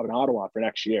starting job in Ottawa for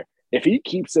next year. If he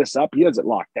keeps this up, he has it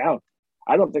locked down.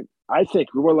 I think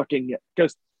we're looking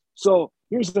at so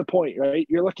here's the point, right?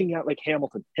 You're looking at like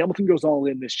Hamilton. Hamilton goes all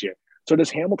in this year. So does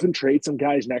Hamilton trade some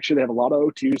guys next year? They have a lot of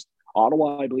O2s.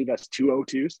 Ottawa, I believe, has 2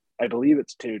 O2s. I believe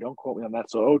it's 2. Don't quote me on that.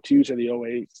 So O2s are the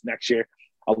OAs next year.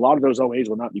 A lot of those OAs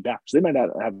will not be back. So they might not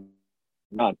have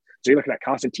none. So you're looking at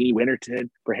Constantine,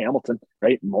 Winterton for Hamilton,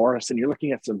 right? Morrison. You're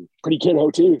looking at some pretty good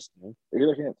O2s. You're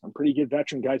looking at some pretty good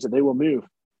veteran guys that they will move.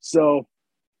 So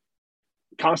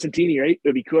Constantine, right? It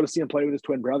would be cool to see him play with his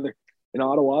twin brother in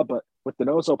Ottawa, but with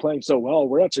Donoso playing so well,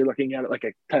 we're actually looking at it like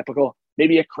a typical,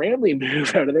 maybe a Cranley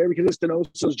move out of there because it's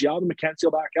Donoso's job and McKenzie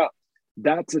will back up.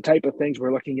 That's the type of things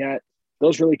we're looking at.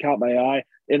 Those really caught my eye.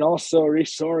 And also,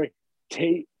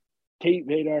 Tate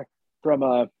Vadar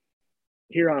from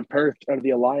here on Perth out of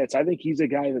the Alliance. I think he's a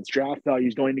guy that's draft value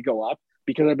is going to go up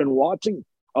because I've been watching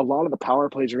a lot of the power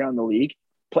plays around the league.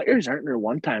 Players aren't in their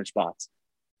one-time spots.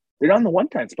 They're not in the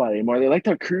one-time spot anymore. They like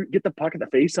to get the puck at the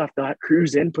face-off dot,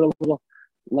 cruise in, put a little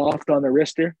loft on the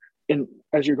wrister, and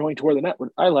as you're going toward the net, what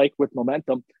I like with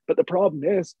momentum. But the problem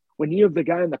is when you have the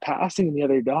guy in the passing and the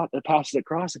other dot that passes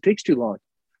across, it takes too long.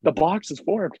 The box is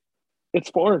formed. It's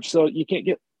formed, so you can't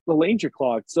get the lanes are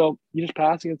clogged. So you just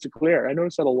passing it's a clear. I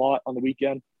noticed that a lot on the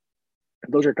weekend.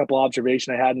 Those are a couple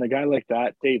observations I had. And a guy like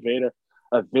that, Dave Vader,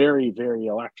 a very, very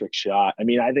electric shot. I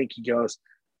mean, I think he goes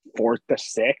fourth to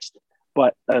sixth,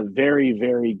 but a very,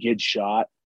 very good shot.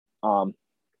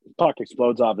 Puck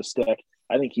explodes off the stick.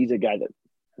 I think he's a guy that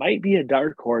might be a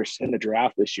dark horse in the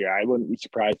draft this year. I wouldn't be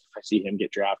surprised if I see him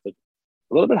get drafted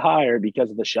a little bit higher because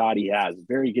of the shot he has.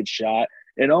 Very good shot.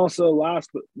 And also, last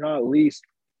but not least,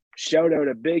 shout out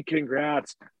a big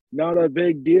congrats. Not a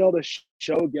big deal to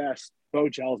show guest Bo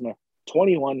Jelsma.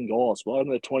 21 goals. Well, in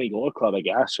the 20 goal club, I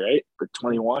guess, right? For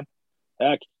 21.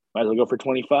 Heck, might as well go for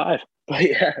 25. But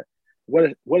yeah,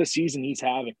 what a season he's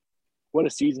having. What a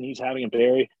season he's having in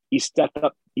Barrie. He's stepped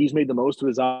up. He's made the most of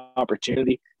his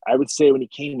opportunity. I would say when he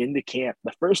came into camp,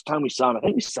 the first time we saw him, I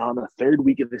think we saw him the third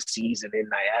week of the season in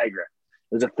Niagara.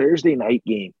 It was a Thursday night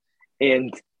game.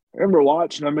 And I remember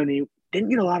watching him, and he didn't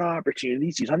get a lot of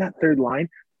opportunities. He's on that third line,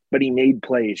 but he made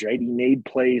plays, right? He made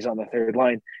plays on the third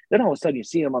line. Then all of a sudden you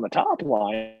see him on the top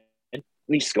line, and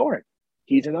he's scoring.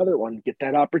 He's another one. Get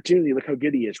that opportunity. Look how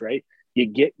good he is, right? You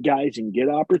get guys and get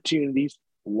opportunities.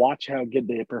 Watch how good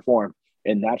they perform.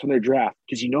 And that's when they're draft,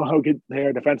 because you know how good they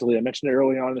are defensively. I mentioned it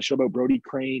early on in the show about Brody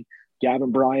Crane,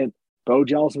 Gavin Bryant. Bo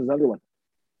Jelsma is another one.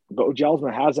 Bo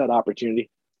Jelsma has that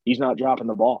opportunity. He's not dropping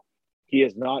the ball. He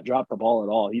has not dropped the ball at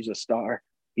all. He's a star.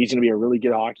 He's going to be a really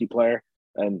good hockey player.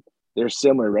 And they're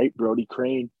similar, right? Brody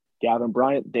Crane, Gavin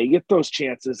Bryant, they get those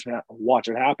chances. Man, watch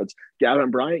what happens.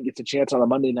 Gavin Bryant gets a chance on a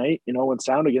Monday night, when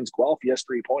Sound against Guelph, he has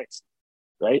 3 points,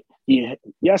 right? He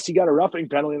got a roughing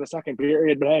penalty in the second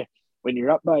period, but hey, when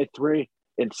you're up by 3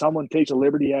 and someone takes a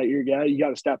liberty at your guy, you got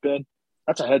to step in.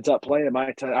 That's a heads-up play in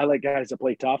my time. I like guys that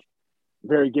play tough.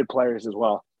 Very good players as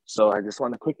well. So I just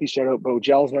want to quickly shout out Bo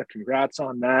Jelsma. Congrats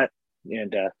on that.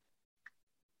 And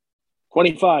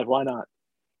 25, why not?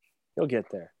 He'll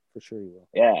get there. For sure he will.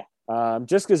 Yeah.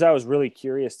 Just because I was really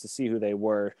curious to see who they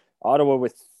were. Ottawa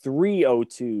with 3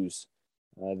 0-2s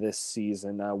this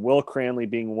season. Will Cranley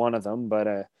being one of them.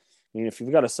 But, if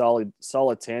you've got a solid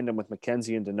tandem with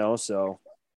McKenzie and Donoso,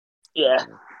 yeah,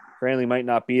 Cranley might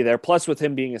not be there. Plus, with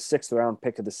him being a 6th-round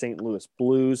pick of the St. Louis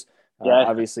Blues,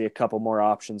 obviously a couple more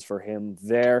options for him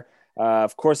there.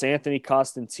 Of course, Anthony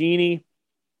Costantini.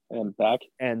 And back.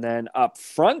 And then up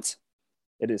front,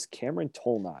 it is Cameron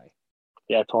Tolnai.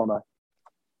 Yeah, Tolnai.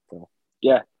 Cool.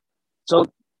 Yeah. So,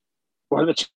 what are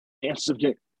the chances of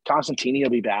getting Costantini will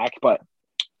be back? But,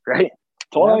 right?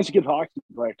 Tolnai's a good hockey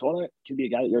player. Tolnai can be a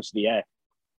guy that goes to the A.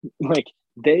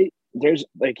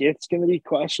 It's going to be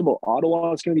questionable.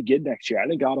 Ottawa is going to be good next year. I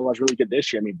think Ottawa's really good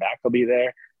this year. Back will be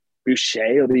there.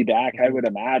 Boucher will be back, I would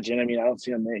imagine. I don't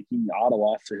see him making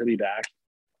Ottawa, so he'll be back.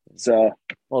 So,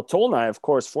 well, Tolnai, of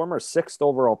course, former 6th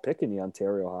overall pick in the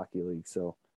Ontario Hockey League.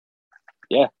 So,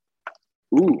 yeah.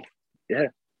 Ooh, yeah.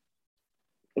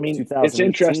 It's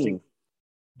interesting.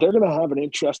 They're going to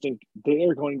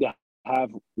have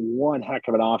one heck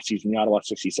of an offseason, the Ottawa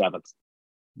 67th.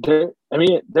 They're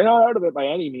not out of it by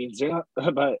any means. They're not,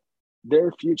 but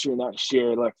their future next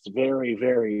year looks very,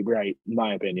 very bright, in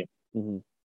my opinion. Mm-hmm.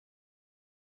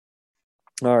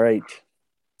 All right.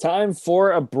 Time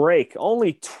for a break.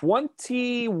 Only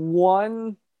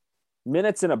 21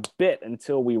 minutes and a bit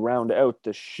until we round out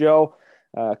the show.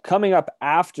 Coming up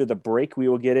after the break, we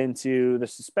will get into the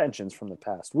suspensions from the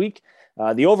past week.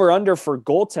 The over-under for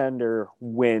goaltender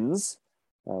wins.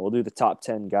 We'll do the top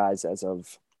 10 guys as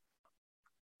of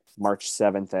March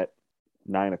 7th at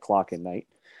 9 o'clock at night.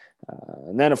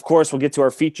 And then, of course, we'll get to our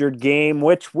featured game,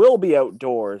 which will be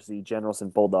outdoors. The Generals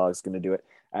and Bulldogs going to do it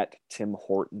at Tim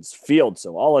Hortons Field.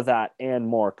 So all of that and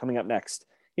more coming up next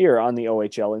here on the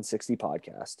OHL in 60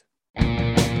 podcast.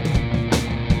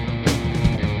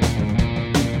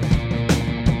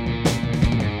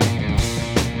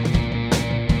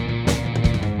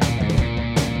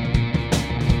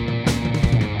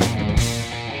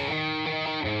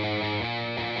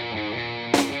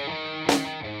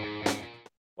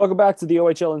 Welcome back to the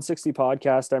OHL in 60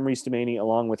 podcast. I'm Reese Demaney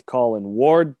along with Colin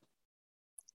Ward.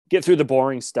 Get through the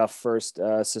boring stuff first.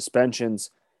 Suspensions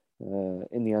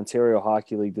in the Ontario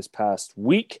Hockey League this past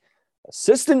week.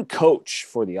 Assistant coach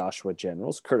for the Oshawa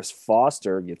Generals, Curtis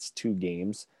Foster, gets 2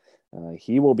 games.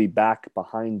 He will be back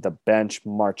behind the bench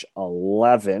March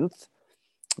 11th.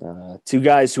 2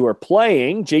 guys who are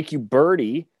playing, Jake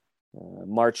Uberti,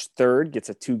 March 3rd, gets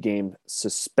a 2-game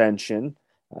suspension.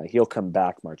 He'll come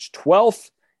back March 12th.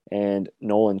 And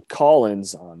Nolan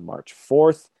Collins on March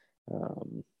 4th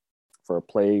for a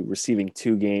play receiving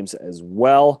 2 games as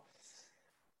well.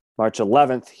 March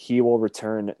 11th, he will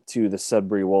return to the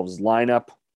Sudbury Wolves lineup.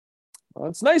 Well,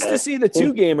 it's nice to see the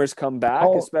two gamers come back,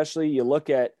 especially you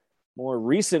look at more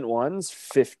recent ones,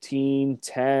 15,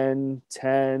 10,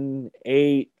 10,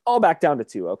 8, all back down to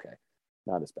 2. Okay,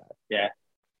 not as bad. Yeah.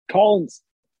 Collins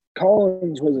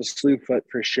was a slew foot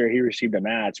for sure. He received a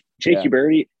match. Jakey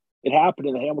Birdie, it happened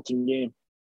in the Hamilton game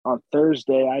on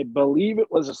Thursday. I believe it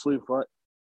was a slew foot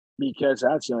because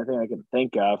that's the only thing I can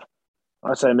think of.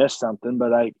 Unless I missed something,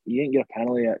 but you didn't get a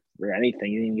penalty for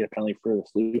anything. You didn't get a penalty for the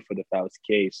slew foot if that was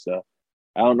the case. So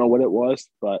I don't know what it was,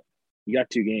 but you got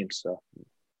 2 games. So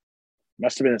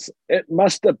it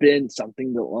must have been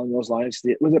something along those lines.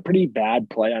 It was a pretty bad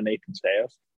play on Nathan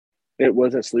Staios. It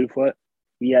was a slew foot.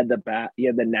 He had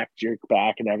the neck jerk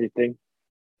back and everything.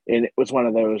 And it was one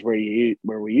of those where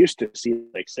we used to see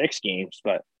like 6 games,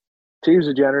 but 2 is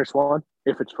a generous one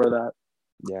if it's for that.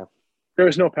 Yeah. There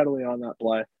was no penalty on that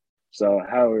play. So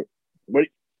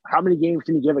how many games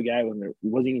can you give a guy when there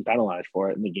wasn't even penalized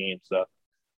for it in the game? So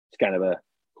it's kind of a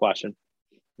question.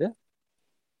 Yeah.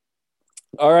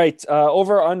 All right.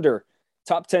 Over under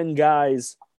top 10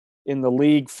 guys in the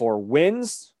league for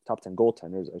wins. Top 10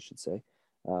 goaltenders, I should say.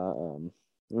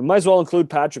 We might as well include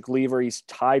Patrick Lever. He's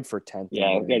tied for 10th. Yeah,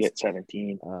 I'll get it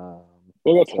 17.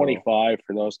 We'll go 25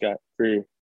 for those guys. For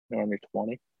under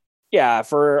 20. Yeah,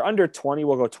 for under 20,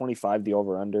 we'll go 25, the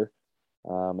over-under.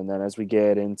 And then as we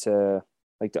get into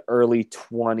like the early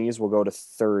 20s, we'll go to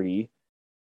 30.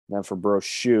 And then for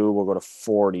Brochu, we'll go to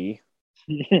 40.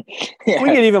 Yeah. We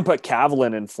could even put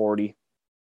Kavalin in 40.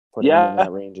 Put him in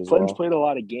that range as Flynn's well. played a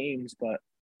lot of games, but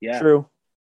yeah. True.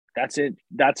 That's it.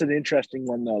 That's an interesting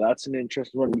one, though. That's an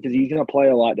interesting one because he's going to play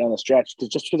a lot down the stretch.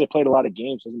 Just because they played a lot of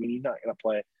games doesn't mean he's not going to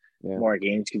play more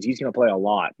games because he's going to play a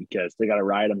lot because they got to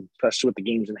ride him, especially with the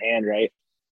games in hand, right?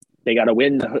 They got to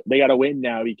win. They got to win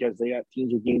now because they got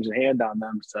teams with games in hand on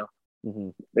them. So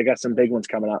they got some big ones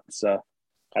coming up. So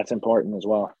that's important as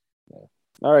well. Yeah.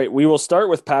 All right. We will start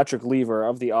with Patrick Lever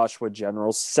of the Oshawa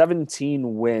Generals.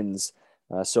 17 wins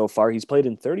so far. He's played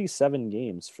in 37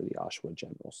 games for the Oshawa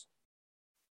Generals.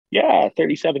 Yeah,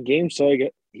 37 games. So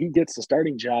he gets the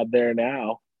starting job there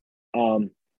now.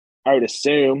 I would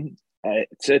assume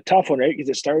it's a tough one, right? Because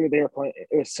it started they were playing.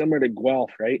 It was similar to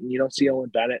Guelph, right? And you don't see Owen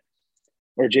Bennett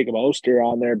or Jacob Oster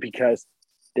on there because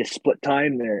they split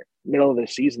time there. Middle of the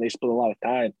season, they split a lot of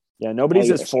time. Yeah,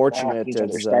 nobody's as fortunate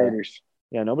as starters.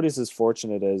 Nobody's as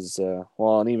fortunate as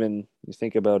and even you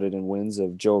think about it in wins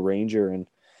of Joe Ranger and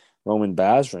Roman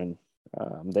Bazrin.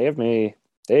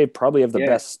 They probably have the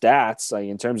best stats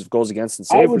in terms of goals against and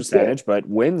save percentage, but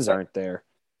wins aren't there.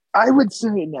 I would say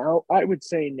now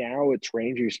it's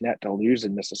Rangers net to lose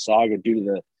in Mississauga due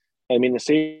to the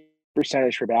save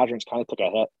percentage for Badger's kind of took a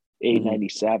hit,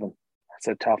 897. That's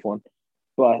a tough one,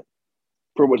 but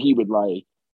for what he would like.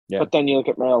 Yeah. But then you look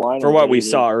at Carolina. For what we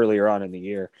saw earlier on in the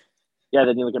year. Yeah,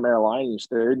 then you look at Carolina, he's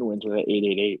third and wins with an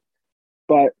 888.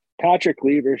 But Patrick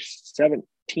Lever,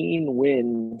 17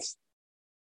 wins.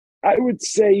 I would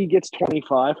say he gets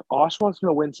 25. Oshawa's going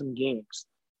to win some games.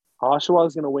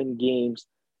 Oshawa's going to win games.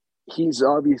 He's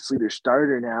obviously their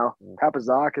starter now.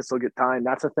 Papazakis will get time.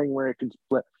 That's a thing where it could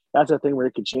split. That's a thing where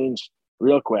it could change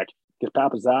real quick. Because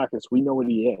Papazakis, we know what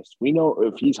he is. We know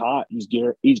if he's hot, he's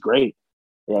great,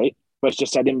 right? But it's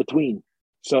just that in between.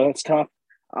 So that's tough.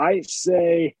 I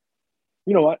say,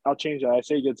 you know what? I'll change that. I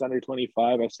say he gets under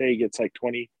 25. I say he gets like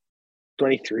 20,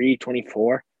 23,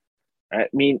 24. I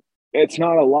mean, it's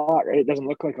not a lot, right? It doesn't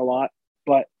look like a lot.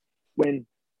 But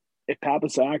if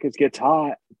Papazakis gets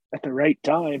hot at the right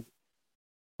time,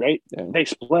 right? Yeah. They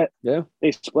split. Yeah.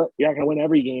 They split. You're not going to win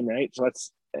every game, right? So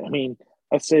let's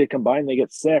say combined they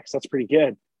get 6. That's pretty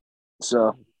good.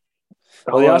 So.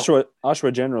 Well, the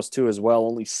Oshawa Generals, too, as well.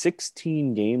 Only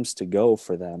 16 games to go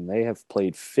for them. They have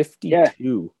played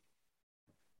 52.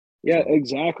 Yeah,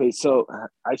 exactly. So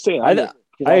I say I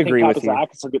agree with you.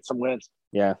 Papazakis will get some wins.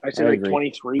 Yeah, I say like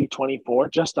 23, 24,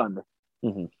 just under.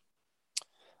 Mm-hmm.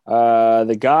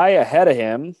 The guy ahead of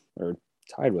him, or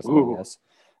tied with him, I guess,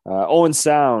 Owen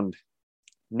Sound,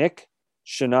 Nick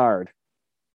Chenard,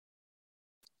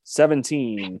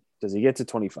 17. Does he get to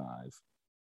 25?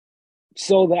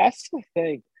 So that's the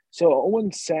thing. So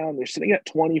Owen Sound, they're sitting at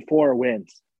 24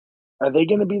 wins. Are they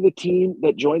going to be the team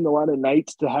that joined the London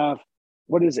Knights to have,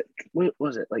 what is it? What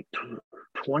was it, like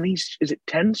 20? Is it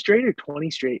 10 straight or 20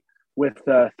 straight with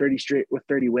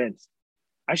 30 wins?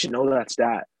 I should know that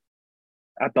stat.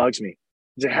 That bugs me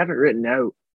because I have it written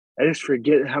out. I just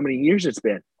forget how many years it's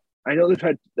been. I know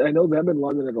them in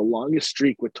London are the longest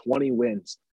streak with 20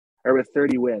 wins or with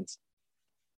 30 wins.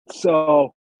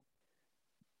 So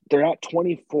they're at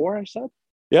 24, I said?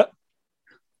 Yep.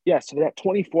 Yeah, so they're at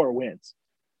 24 wins.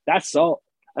 That's solid.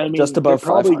 I mean, just above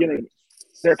 500.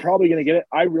 They're probably gonna get it.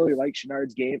 I really like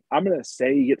Chenard's game. I'm gonna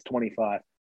say he gets 25.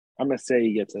 I'm gonna say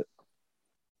he gets it.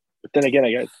 But then again,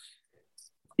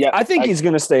 I think he's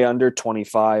gonna stay under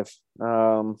 25.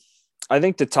 I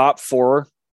think the top 4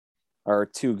 are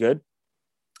too good.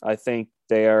 I think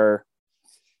they're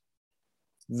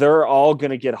all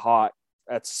gonna get hot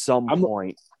at some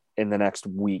point in the next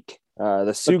week.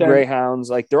 The Sioux Greyhounds,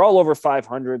 like they're all over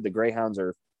 500. The Greyhounds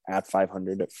are at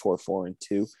 500 at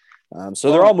 4-4-2.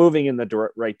 So they're all moving in the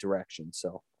right direction.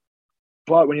 So,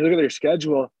 but when you look at their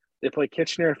schedule, they play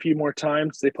Kitchener a few more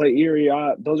times. They play Erie.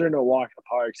 Those are no walk in the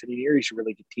parks. I mean, Erie's a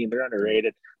really good team. They're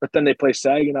underrated. But then they play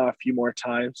Saginaw a few more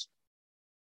times.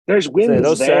 There's wins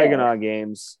those there. Saginaw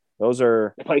games. Those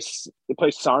are they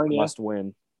play Sarnia. Must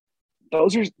win.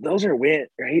 Those are win,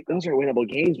 right? Those are winnable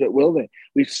games, but will they?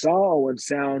 We saw when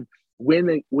Sound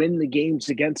win the games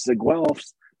against the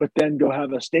Guelphs, but then go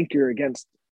have a stinker against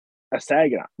a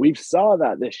Saginaw. We saw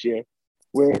that this year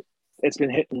where it's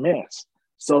been hit and miss.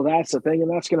 So that's the thing,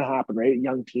 and that's going to happen, right?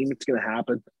 Young team, it's going to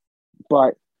happen.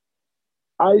 But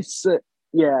I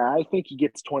think he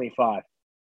gets 25.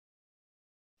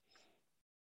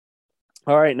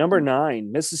 All right, number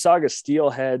 9, Mississauga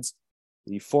Steelheads,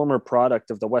 the former product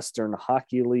of the Western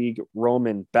Hockey League,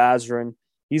 Roman Bazran.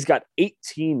 He's got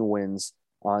 18 wins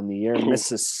on the year.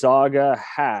 Mississauga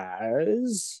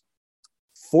has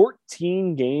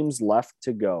 14 games left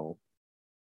to go.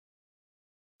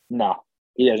 No,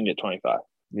 he doesn't get 25.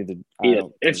 Neither.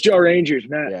 It's Joe Ranger's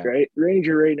Matt, right?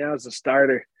 Ranger right now is the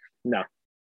starter. No.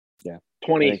 Yeah.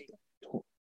 20.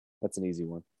 That's an easy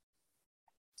one.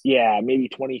 Yeah, maybe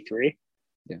 23.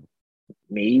 Yeah.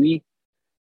 Maybe.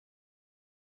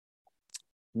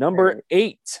 Number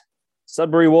 8,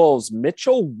 Sudbury Wolves,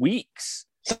 Mitchell Weeks.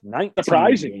 19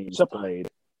 surprising. Games played.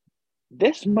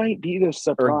 This might be the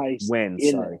surprise.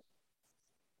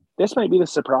 This might be the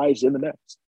surprise in the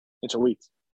mix. It's a Weeks.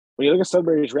 When you look at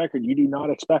Sudbury's record, you do not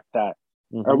expect that.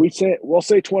 Mm-hmm. Or we'll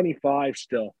say 25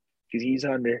 still because he's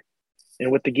under.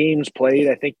 And with the games played,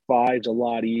 I think 5's a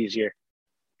lot easier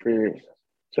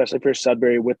especially for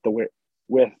Sudbury with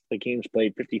the games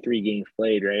played, 53 games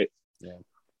played, right? Yeah.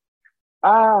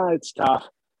 It's tough.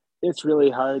 It's really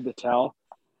hard to tell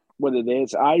what it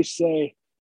is. I say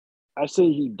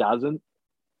he doesn't,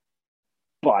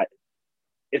 but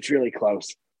it's really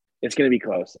close. It's going to be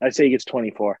close. I say he gets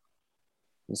 24.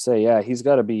 He's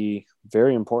got to be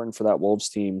very important for that Wolves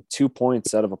team. 2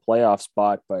 points out of a playoff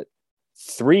spot, but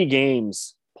 3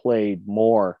 games played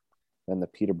more than the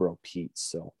Peterborough Petes.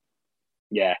 So,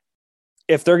 yeah,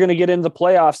 if they're going to get into the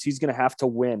playoffs, he's going to have to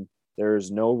win.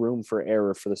 There's no room for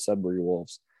error for the Sudbury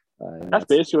Wolves. That's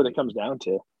basically what it comes down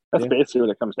to. Are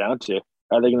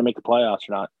they going to make the playoffs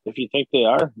or not? If you think they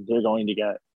are, they're going to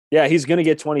get. Yeah, he's going to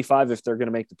get 25 if they're going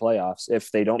to make the playoffs.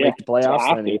 If they don't make the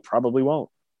playoffs, then he probably won't.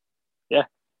 Yeah,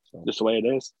 just the way it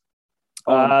is.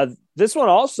 This one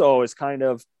also is kind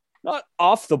of not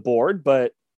off the board,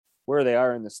 but where they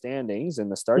are in the standings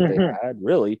and the start they had,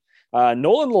 really.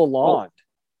 Nolan Lalonde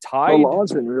tied.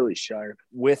 Lalonde's been really sharp.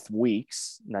 With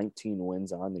Weeks, 19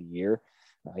 wins on the year.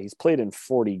 He's played in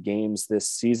 40 games this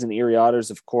season. Erie Otters,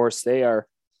 of course, they are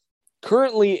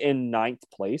currently in 9th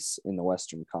place in the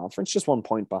Western Conference, just 1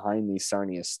 point behind the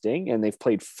Sarnia Sting, and they've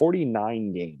played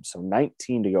 49 games, so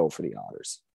 19 to go for the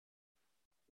Otters.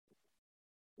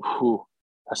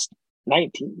 That's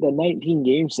 19. The 19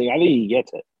 games thing, I think he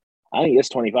gets it. I think it's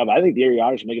 25. I think the Erie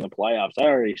Otters are making the playoffs. I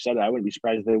already said it. I wouldn't be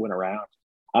surprised if they win a round.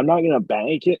 I'm not going to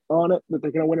bank it on it that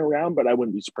they're going to win a round, but I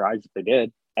wouldn't be surprised if they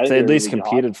did. They at least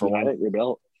competed for one. I think they're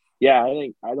built. Yeah,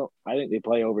 I think they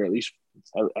play over at least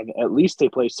they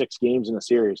play 6 games in a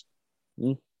series.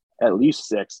 At least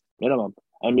 6 minimum.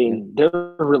 I mean,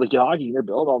 they're really good hockey. They're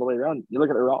built all the way around. You look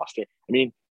at their roster. I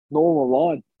mean, Nolan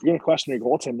Lalonde, you're going to question their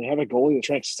goaltending. They have a goalie that's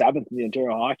ranked 7th in the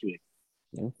Ontario Hockey League.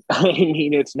 Yeah. I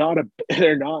mean,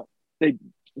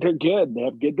 they're good. They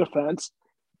have good defense.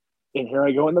 And here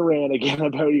I go in the rant again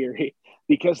about Erie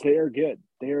because they are good.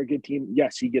 They are a good team.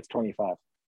 Yes, he gets 25. I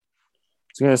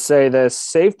was going to say the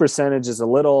save percentage is a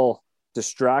little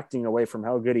distracting away from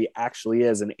how good he actually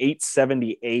is. An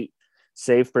 .878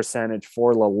 save percentage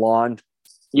for Lalonde.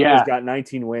 Yeah. He's got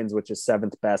 19 wins, which is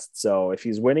 7th best. So if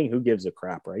he's winning, who gives a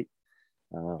crap, right?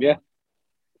 Yeah.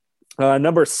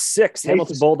 Number 6,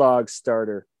 Hamilton Bulldogs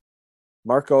starter.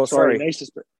 Marco,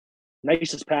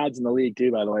 nicest pads in the league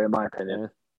too, by the way, in my opinion. Yeah,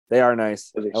 they are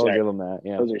nice. I will give them that.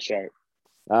 Yeah. Those are sharp.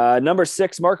 Number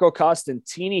 6, Marco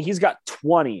Costantini. He's got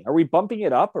 20. Are we bumping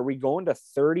it up? Are we going to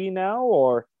 30 now?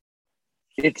 Or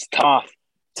it's tough.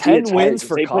 10 wins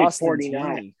for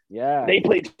Costantini. Yeah. They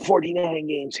played 49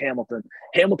 games, Hamilton.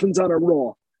 Hamilton's on a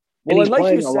roll. Well, and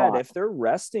like you said, if they're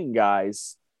resting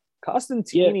guys,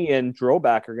 Costantini and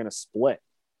Droback are going to split.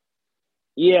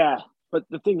 Yeah, but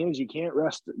the thing is, you can't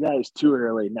rest guys too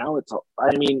early. Now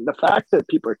the fact that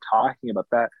people are talking about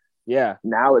that,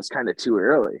 now it's kind of too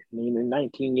early. I mean, in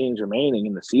 19 games remaining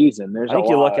in the season, I think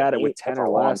you look at it with 10 or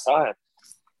less. Time.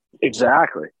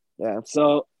 Exactly. Yeah.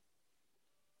 So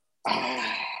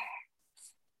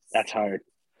that's hard.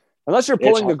 Unless you're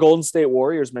pulling the Golden State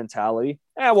Warriors mentality,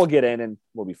 we'll get in and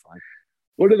we'll be fine.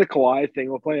 What did the Kawhi thing?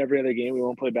 We'll play every other game. We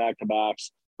won't play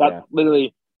back-to-backs. That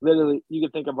literally, you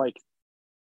could think of like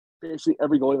basically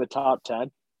every goal in the top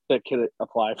 10 that could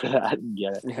apply for that and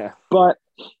get it. Yeah. But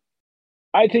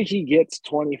I think he gets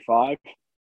 25.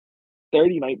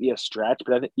 30 might be a stretch,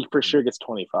 but I think he for sure gets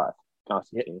 25.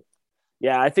 Constantine.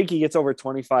 Yeah, I think he gets over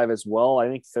 25 as well. I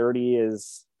think 30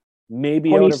 is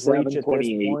maybe out of reach at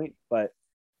 28. This point. But,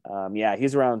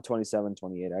 he's around 27,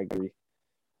 28. I agree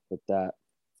with that.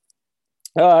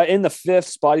 In the fifth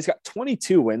spot, he's got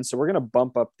 22 wins, so we're going to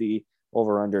bump up the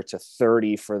over-under to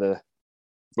 30 for the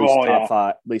top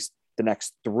five, at least the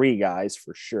next three guys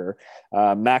for sure.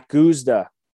 Matt Guzda,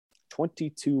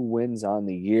 22 wins on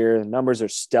the year. The numbers are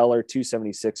stellar,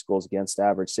 276 goals against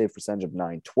average, save percentage of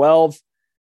 912.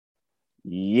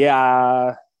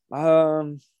 Yeah.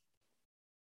 It's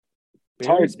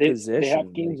hard. They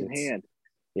have games in hand.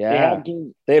 Yeah.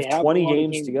 They have 20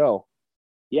 games to go.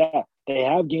 Yeah. They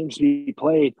have games to be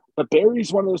played, but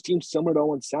Barry's one of those teams similar to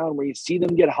Owen Sound where you see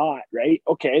them get hot, right?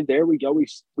 Okay, there we go.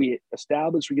 We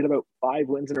establish we get about 5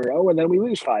 wins in a row, and then we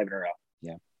lose 5 in a row.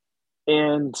 Yeah.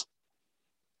 And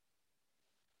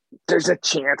there's a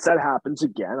chance that happens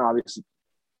again. Obviously,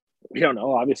 we don't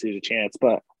know. Obviously, there's a chance,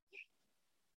 but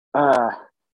I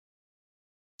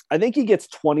think he gets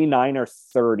 29 or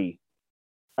 30.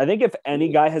 I think if any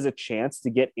guy has a chance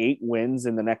to get 8 wins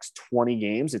in the next 20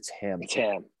 games, it's him. It's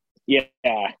him. Yeah.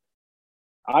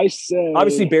 I say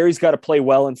obviously Barry's got to play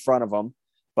well in front of him,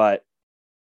 but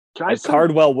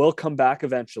Cardwell will come back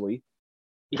eventually.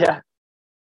 Yeah.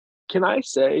 Can I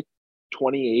say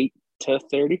 28 to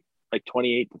 30? Like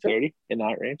 28 to 30 in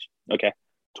that range? Okay.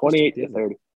 28 to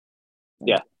 30.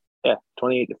 Yeah.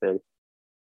 28 to 30.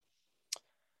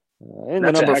 In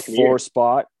the number 4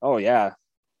 spot. Oh, yeah.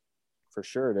 For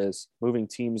sure it is. Moving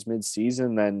teams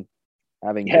mid-season, then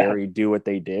having Barry do what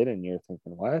they did, and you're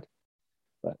thinking, what?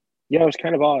 But it was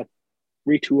kind of odd.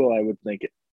 Retool, I would think.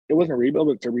 It wasn't a rebuild,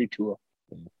 but it's a retool.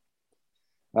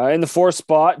 In the 4th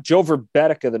spot, Joe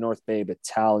Verbetica of the North Bay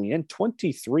Battalion,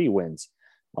 23 wins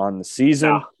on the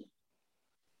season.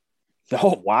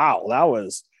 Oh, wow. That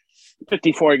was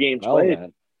 54 games played.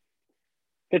 Man.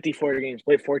 54 games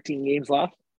played, 14 games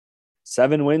left.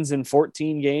 7 wins in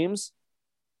 14 games.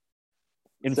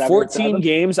 In 14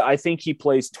 games, I think he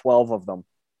plays 12 of them.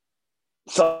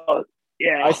 So,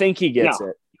 yeah. I think he gets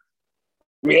it.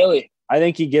 Really? I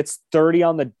think he gets 30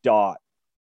 on the dot.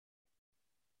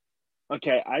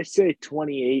 Okay, I say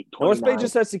 28, 29. North Bay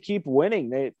just has to keep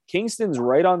winning. Kingston's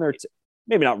right on their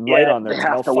maybe not right on their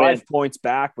tail, 5 points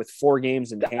back with 4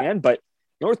 games in hand, but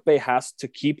North Bay has to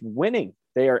keep winning.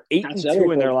 They are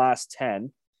 8-2 in their last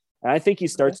 10, and I think he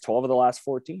starts 12 of the last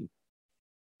 14.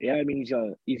 Yeah, I mean,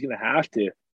 he's gonna have to.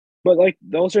 But, like,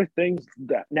 those are things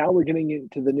that now we're getting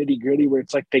into the nitty-gritty where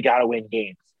it's like they got to win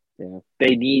games. Yeah.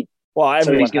 They need – well,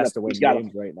 everyone has to win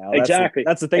games right now. Exactly.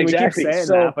 That's the thing. Exactly. We keep saying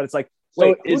that, but it's like,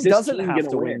 wait, who doesn't have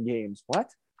to win games?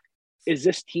 What? Is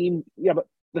this team – yeah, but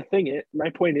the thing is, my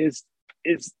point is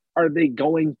are they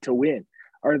going to win?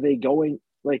 Are they going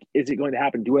 – like, is it going to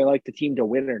happen? Do I like the team to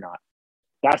win or not?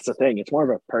 That's the thing. It's more of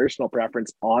a personal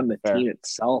preference on the team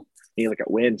itself. You look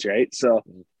at wins, right? So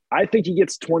I think he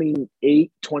gets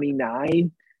 28,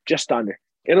 29, just under.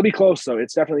 It'll be close, though.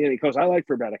 It's definitely going to be close. I like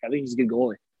Verbetic. I think he's a good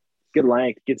goalie. Good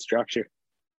length, good structure.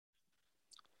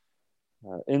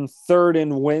 In 3rd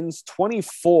in wins,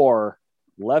 24,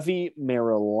 Levi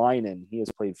Merilainen. He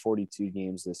has played 42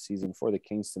 games this season for the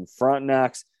Kingston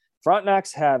Frontenacs.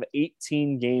 Frontenacs have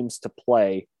 18 games to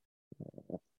play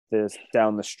this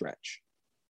down the stretch.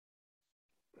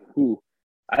 Ooh,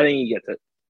 I think he gets it.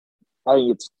 I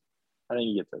think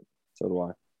he gets it. So do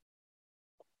I.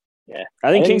 Yeah.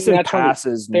 I think Kingston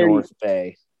passes North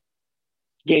Bay.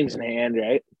 Games in hand,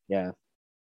 right? Yeah.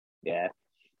 Yeah.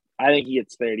 I think he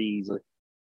gets 30 easily.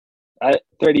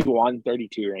 31,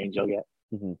 32 range I'll get.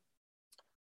 Mm-hmm.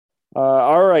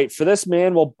 All right. For this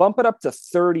man, we'll bump it up to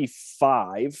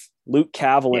 35. Luke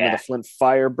Cavill of the Flint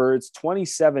Firebirds,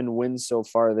 27 wins so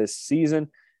far this season.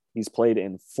 He's played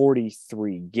in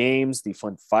 43 games. The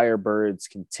Flint Firebirds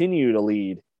continue to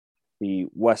lead the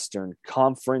Western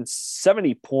Conference,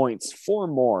 70 points, 4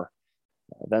 more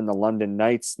than the London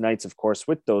Knights. Knights, of course,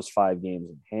 with those 5 games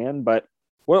in hand. But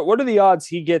What are the odds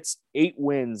he gets 8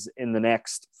 wins in the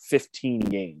next 15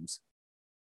 games?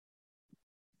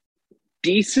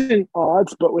 Decent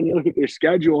odds, but when you look at their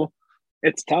schedule,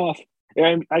 it's tough.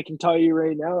 And I can tell you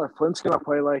right now, if Flint's going to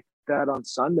play like that on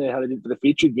Sunday, how they did for the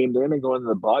featured game, they're going to go into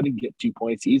the body and get 2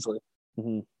 points easily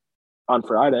on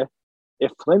Friday.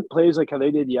 If Flint plays like how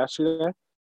they did yesterday,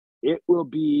 it will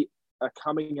be a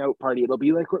coming out party. It'll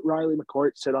be like what Riley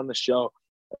McCourt said on the show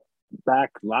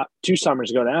back 2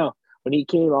 summers ago now, when he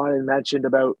came on and mentioned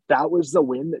about that was the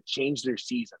win that changed their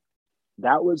season.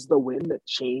 That was the win that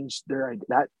changed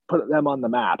that put them on the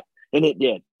map. And it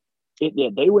did. It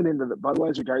did. They went into the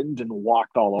Budweiser Gardens and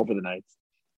walked all over the Knights.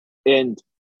 And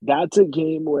that's a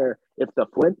game where if the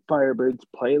Flint Firebirds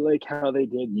play like how they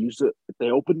did, if they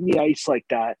open the ice like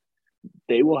that,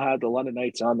 they will have the London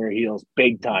Knights on their heels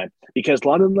big time, because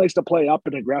London likes to play up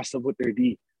and aggressive with their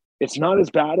D. It's not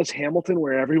as bad as Hamilton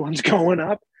where everyone's going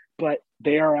up, but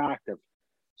they are active.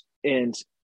 And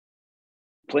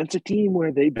Flint's a team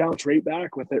where they bounce right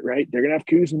back with it, right? They're going to have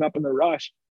Kuzma up in the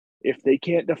rush. If they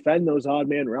can't defend those odd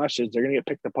man rushes, they're going to get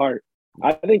picked apart.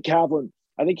 I think Kavlin,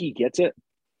 he gets it.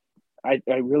 I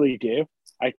really do.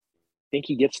 I think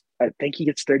he gets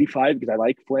 35 because I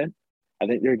like Flint. I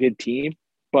think they're a good team.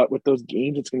 But with those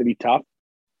games, it's going to be tough.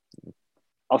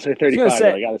 I'll say 35.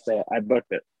 I got to say it. I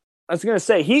booked it. I was going to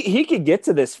say, he could get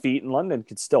to this feat, and London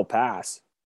could still pass.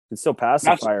 The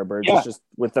Firebirds. Yeah. It's just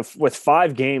with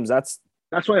 5 games, that's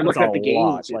why I'm looking at the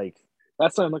games.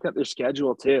 That's why I'm looking at their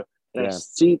schedule too. And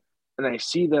I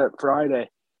see that Friday.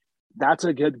 That's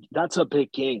a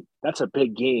big game. That's a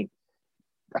big game.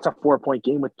 That's a 4-point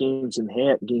game with games in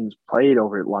hand, games played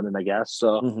over at London, I guess.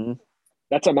 So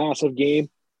that's a massive game.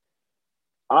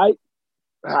 I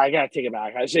gotta take it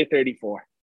back. I say 34.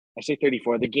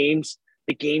 The games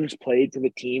played to the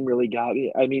team really got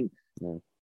me. I mean,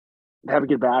 have a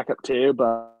good backup too,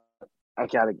 but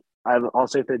I'll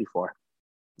say 34.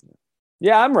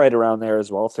 Yeah, I'm right around there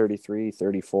as well. 33,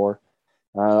 34.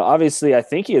 Obviously, I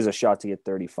think he has a shot to get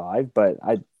 35, but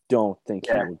I don't think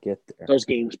he will get there. Those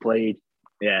games played.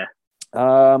 Yeah.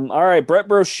 All right, Brett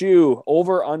Brochu,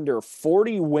 over under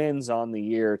 40 wins on the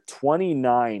year,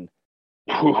 29.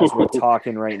 As we're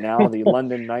talking right now, the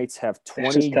London Knights have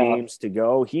 20 games to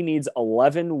go. He needs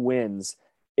 11 wins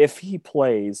if he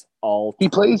plays all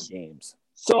 20 games.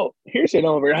 So here's an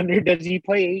over under. Does he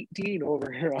play 18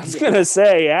 over under? I was gonna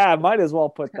say, might as well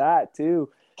put that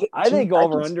too. I think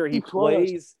over under he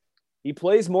plays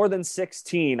more than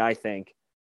 16, I think.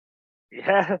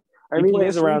 Yeah. He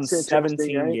plays around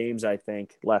 17 games, I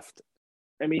think, left.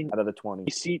 I mean, out of the 20.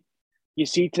 You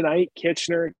see tonight,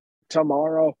 Kitchener,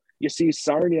 tomorrow. You see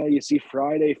Sarnia, you see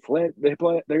Friday, Flint. They're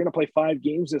going to play 5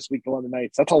 games this week on the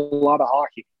Knights. That's a lot of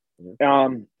hockey. Yeah.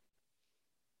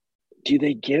 Do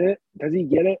they get it? Does he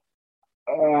get it?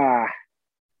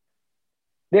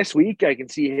 This week, I can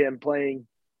see him playing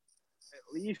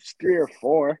at least 3 or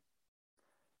 4.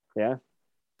 Yeah.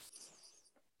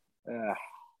 Is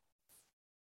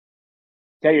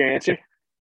that your answer?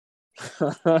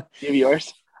 Give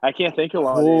yours. I can't think of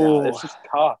one. It's just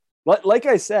tough. Like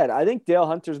I said, I think Dale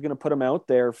Hunter's going to put him out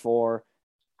there for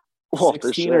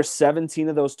 16 or 17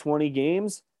 of those 20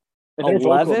 games.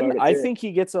 11. I think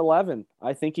he gets 11.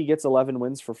 I think he gets 11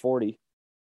 wins for 40.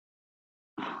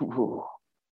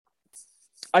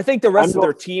 I think the rest of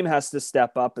their team has to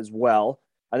step up as well.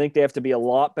 I think they have to be a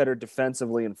lot better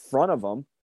defensively in front of them.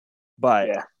 But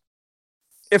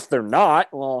if they're not,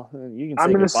 well, you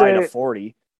can say goodbye to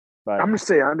 40. But I'm going to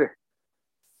say under.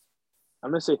 I'm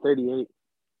going to say 38.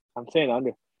 I'm saying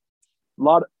under.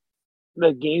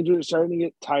 The games are starting to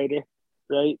get tighter,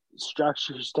 right?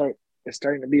 Structure is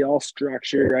starting to be all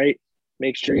structured, right?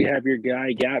 Make sure you have your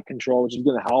guy gap control, which is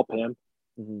going to help him.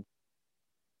 Mm-hmm.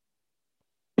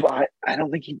 But I don't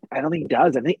think he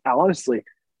does. I think honestly,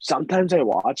 sometimes I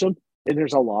watch him and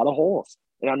there's a lot of holes,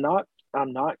 and I'm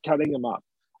not cutting him up.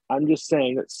 I'm just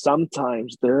saying that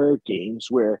sometimes there are games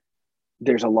where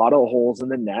there's a lot of holes in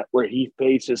the net where he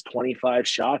faces 25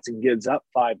 shots and gives up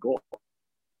 5 goals.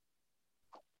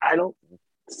 I don't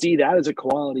see that as a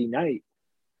quality night.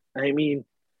 I mean,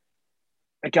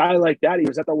 a guy like that, he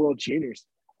was at the World Juniors.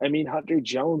 I mean, Hunter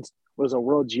Jones was a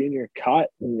World Junior cut.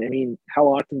 And I mean, how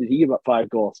often did he give up 5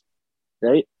 goals?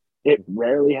 Right? It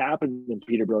rarely happened in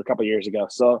Peterborough a couple of years ago.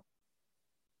 So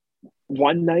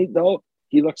one night, though,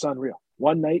 he looks unreal.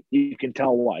 One night, you can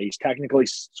tell why. He's technically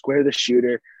square the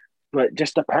shooter, but it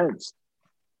just depends.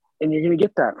 And you're going to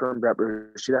get that from Brett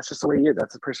Brochu. That's just the way he is.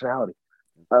 That's his personality.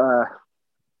 But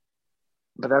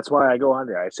that's why I go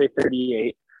under. I say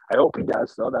 38. I hope he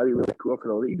does, though. That'd be really cool for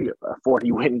the league. A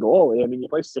 40-win goal. I mean, you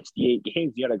play 68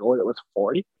 games. You got a goal that was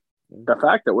 40. the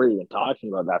fact that we're even talking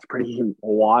about that's pretty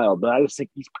wild. But I just think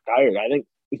he's tired. I think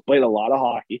he's played a lot of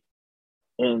hockey,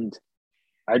 and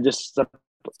I just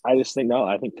think no.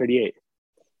 I think 38.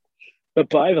 But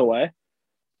by the way,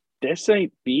 this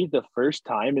ain't be the first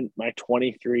time in my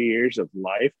 23 years of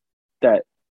life that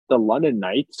the London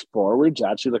Knights forwards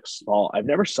actually look small. I've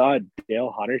never saw a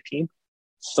Dale Hunter team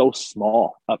so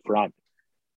small up front,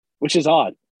 which is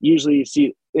odd. Usually you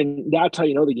see, and that's how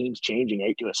you know the game's changing,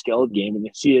 right, to a skilled game. And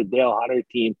you see a Dale Hunter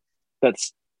team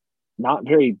that's not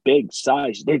very big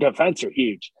size. Their defense are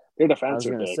huge. Their defense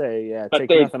are big. I was going to say, yeah, but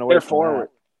take nothing away they're from forward.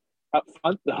 that. Up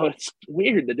front, though, it's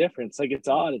weird, the difference. Like, it's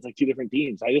odd. It's like two different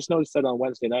teams. I just noticed that on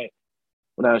Wednesday night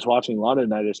when I was watching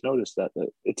London. I just noticed that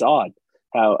it's odd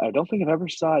how I don't think I've ever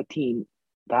saw a team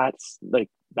that's like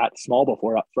that small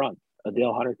before up front, a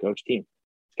Dale Hunter coach team.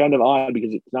 It's kind of odd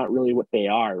because it's not really what they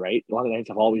are, right? A lot of Knights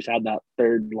have always had that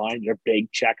third line. They're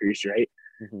big checkers, right?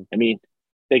 Mm-hmm. I mean,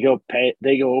 they go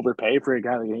overpay for a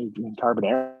guy like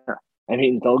Carbonara. I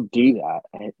mean, they'll do that,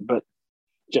 but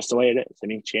just the way it is. I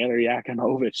mean, Chandler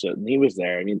Yakimovich, he was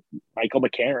there. I mean, Michael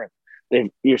McCarron.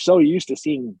 You're so used to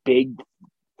seeing big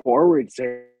forwards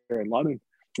there in London,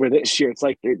 where this year it's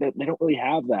like they don't really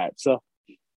have that. So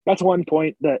that's one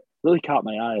point that really caught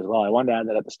my eye as well. I wanted to add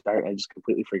that at the start. I just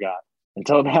completely forgot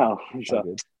until now.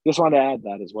 So just wanted to add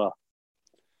that as well.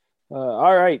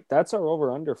 All right. That's our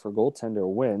over-under for goaltender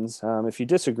wins. If you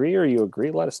disagree or you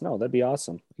agree, let us know. That'd be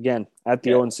awesome. Again, at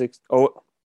the 0-6. Oh,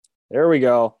 there we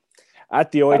go.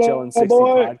 At the OHL and 60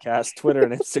 podcast, Twitter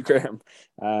and Instagram.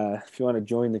 If you want to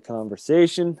join the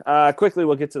conversation. Quickly,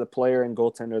 we'll get to the player and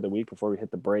goaltender of the week before we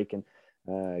hit the break and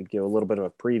give a little bit of a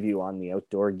preview on the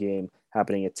outdoor game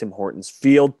happening at Tim Hortons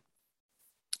Field.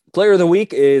 Player of the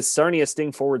week is Sarnia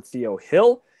Sting forward Theo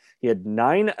Hill. He had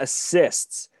 9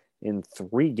 assists in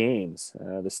 3 games.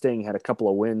 The Sting had a couple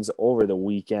of wins over the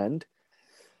weekend.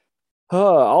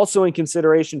 Also in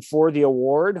consideration for the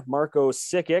award, Marco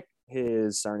Sikic,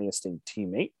 his Sarnia Sting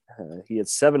teammate. He had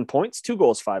 7 points, 2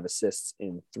 goals, 5 assists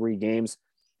in 3 games,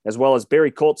 as well as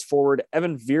Barrie Colts forward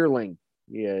Evan Vierling.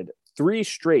 He had 3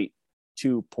 straight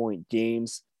 2-point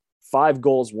games, 5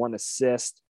 goals, 1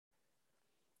 assist,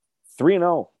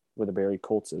 3-0 with the Barrie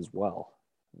Colts as well,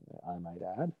 I might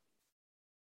add.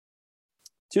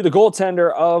 To the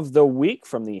goaltender of the week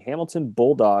from the Hamilton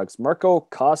Bulldogs, Marco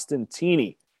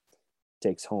Costantini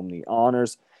takes home the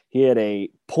honors. He had a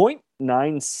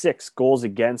 .96 goals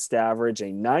against average,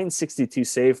 a .962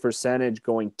 save percentage,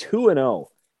 going 2-0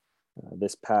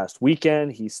 this past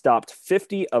weekend. He stopped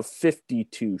 50 of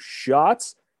 52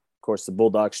 shots. Of course, the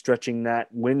Bulldogs stretching that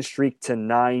win streak to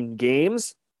 9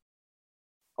 games.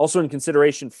 Also in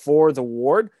consideration for the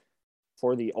award,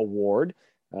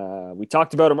 we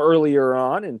talked about him earlier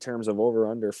on in terms of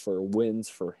over-under for wins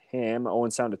for him.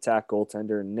 Owen Sound attack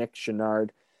goaltender Nick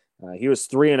Chenard. He was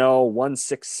 3-0,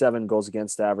 167 goals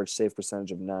against average, save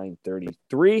percentage of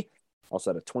 .933.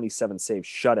 Also had a 27 save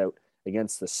shutout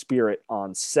against the Spirit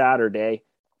on Saturday.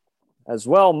 As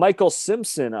well, Michael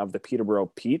Simpson of the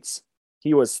Peterborough Petes.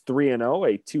 He was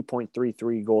 3-0, a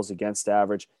 2.33 goals against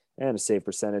average, and a save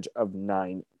percentage of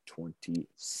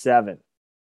 .927.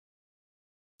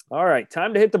 All right,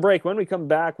 time to hit the break. When we come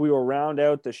back, we will round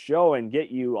out the show and get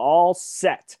you all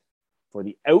set for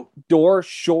the outdoor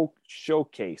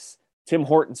showcase, Tim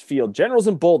Hortons Field, Generals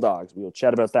and Bulldogs. We will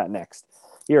chat about that next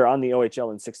here on the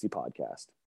OHL in 60 podcast.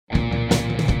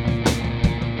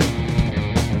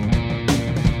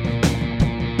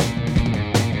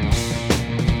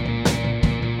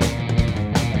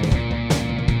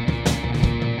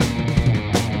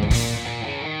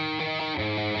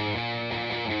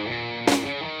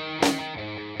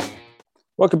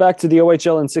 Welcome back to the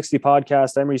OHL in 60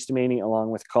 podcast. I'm Reese Demaney along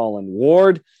with Colin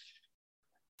Ward.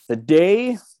 The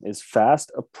day is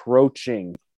fast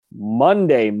approaching.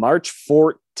 Monday, March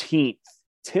 14th,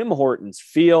 Tim Hortons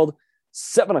Field,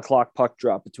 7 o'clock puck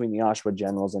drop between the Oshawa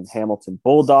Generals and Hamilton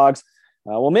Bulldogs.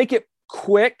 We'll make it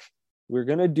quick. We're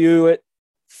going to do it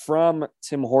from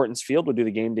Tim Hortons Field. We'll do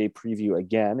the game day preview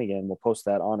again. We'll post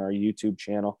that on our YouTube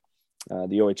channel,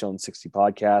 the OHL in 60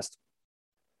 podcast.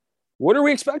 What are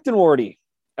we expecting, Wardy?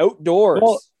 Outdoors.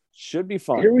 Well, should be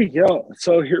fun. Here we go.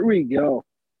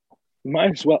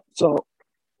 Might as well. So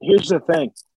here's the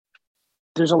thing.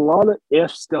 There's a lot of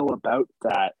ifs still about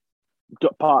that.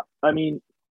 I mean,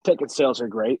 ticket sales are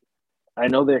great. I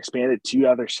know they expanded 2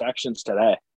 other sections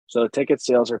today. So the ticket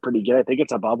sales are pretty good. I think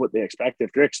it's above what they expect.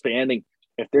 If they're expanding,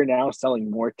 if they're now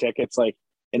selling more tickets and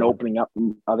opening up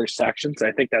other sections,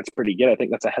 I think that's pretty good. I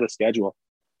think that's ahead of schedule.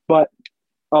 But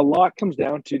a lot comes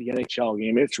down to the NHL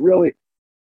game. It's really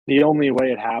the only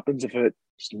way it happens if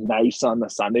it's nice on the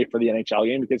Sunday for the NHL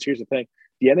game, because here's the thing.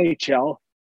 The NHL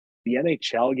the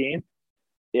NHL game,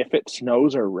 if it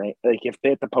snows or rain, like if they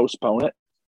have to postpone it,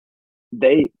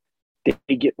 they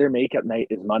get their makeup night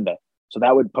is Monday. So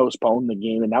that would postpone the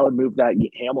game, and that would move that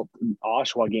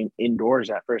Hamilton-Oshawa game indoors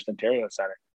at First Ontario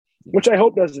Center, which I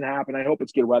hope doesn't happen. I hope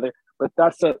it's good weather, but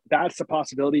that's a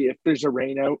possibility. If there's a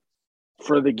rain out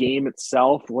for the game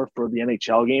itself or for the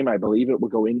NHL game, I believe it will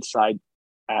go inside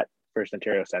at First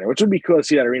Ontario Center, which would be cool to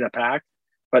see that arena packed.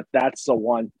 But that's the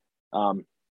one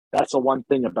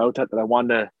thing about that I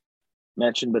wanted to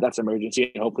mention, but that's emergency,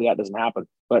 and hopefully that doesn't happen.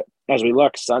 But as we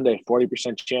look, Sunday,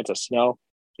 40% chance of snow,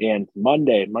 and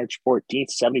Monday, March 14th,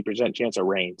 70% chance of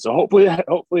rain. So hopefully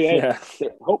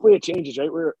it changes,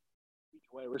 right? We're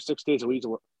 6 days a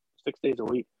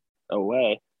week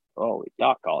away. Oh,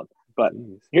 doc calling. But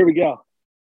here we go.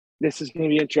 This is going to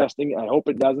be interesting. I hope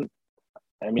it doesn't.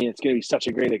 I mean, it's going to be such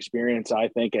a great experience, I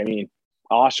think. I mean,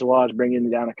 Oshawa is bringing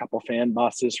down a couple fan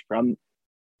buses from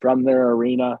their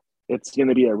arena. It's going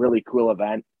to be a really cool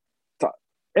event.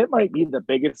 It might be the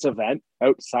biggest event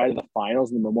outside of the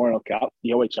finals in the Memorial Cup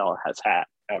the OHL has had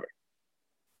ever.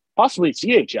 Possibly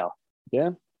CHL.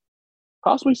 Yeah.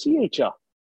 Possibly CHL.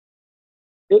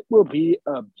 It will be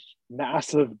a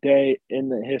massive day in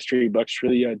the history books for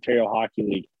the Ontario Hockey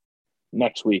League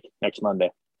next Monday.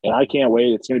 And I can't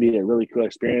wait. It's going to be a really cool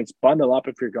experience. Bundle up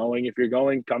if you're going. If you're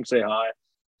going, come say hi.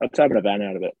 Let's have an event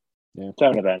out of it.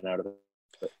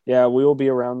 Yeah, we will be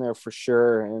around there for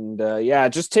sure. And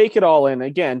just take it all in.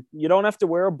 Again, you don't have to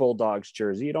wear a Bulldogs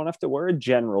jersey. You don't have to wear a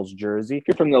Generals jersey. If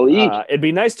you're from the league. It'd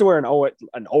be nice to wear an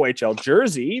OHL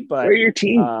jersey, but wear your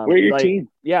team. Team.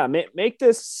 Yeah, make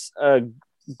this a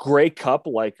Grey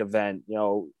Cup-like event. You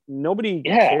know, nobody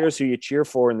cares who you cheer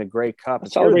for in the Grey Cup.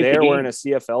 If you're there wearing a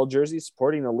CFL jersey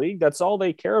supporting the league, that's all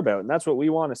they care about. And that's what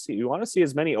we want to see. We want to see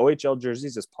as many OHL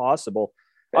jerseys as possible.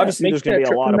 Obviously, there's going to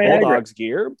be a lot of Bulldogs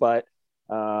gear, but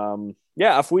I'm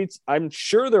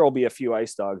sure there will be a few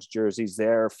Ice Dogs jerseys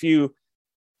there, a few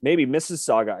maybe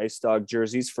Mississauga Ice Dog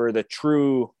jerseys for the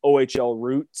true OHL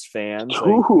roots fans.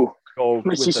 Go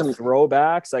with some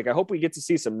throwbacks. Like, I hope we get to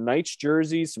see some Knights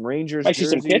jerseys, some Rangers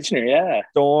jerseys, some Kitchener,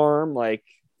 Storm. Like,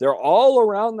 they're all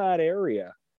around that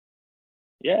area.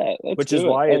 Yeah, which is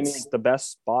why it's the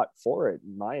best spot for it,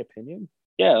 in my opinion.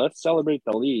 Yeah, let's celebrate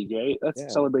the league, right?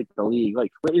 Let's celebrate the league.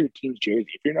 Like, wear your team's jersey.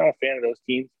 If you're not a fan of those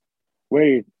teams,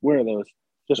 wear those.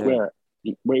 Just wear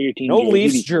it. Wear your team's jersey. No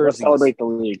Leafs jerseys. Let's celebrate the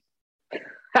league.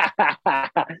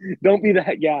 Don't be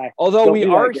that guy. Although we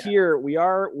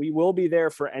will be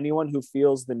there for anyone who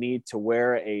feels the need to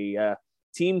wear a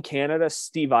Team Canada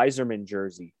Steve Yzerman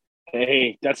jersey.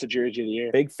 Hey, that's the jersey of the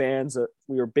year.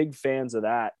 We were big fans of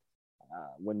that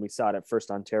when we saw it at First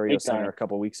Ontario Center a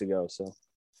couple weeks ago. So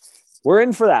we're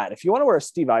in for that. If you want to wear a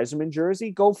Steve Yzerman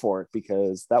jersey, go for it,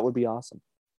 because that would be awesome.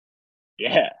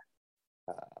 Yeah.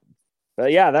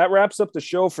 But yeah, that wraps up the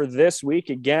show for this week.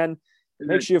 Again,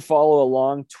 make sure you follow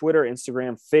along Twitter,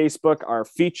 Instagram, Facebook, our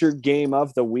featured game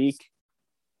of the week.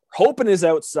 Hoping is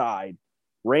outside.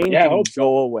 Rain can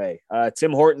go away.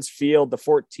 Tim Hortons Field, the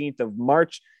 14th of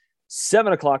March,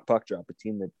 7:00 puck drop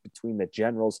between the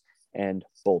Generals and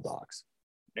Bulldogs.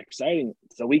 Exciting.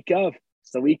 It's the week of.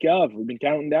 We've been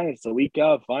counting down. It's the week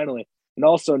of, finally. And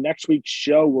also, next week's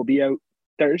show will be out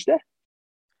Thursday.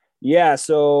 Yeah,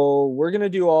 so we're going to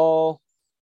do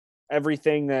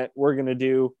everything that we're going to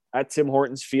do at Tim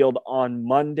Hortons Field on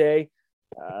Monday.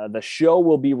 The show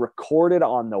will be recorded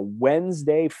on the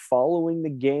Wednesday following the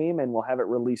game, and we'll have it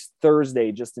released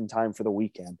Thursday just in time for the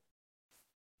weekend.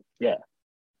 Yeah.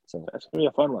 So that's going to be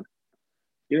a fun one.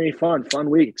 It's going to be fun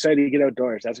week. Excited to get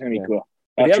outdoors. That's going to be cool.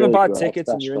 If you haven't bought tickets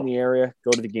and you're in the area,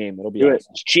 go to the game. It'll be awesome.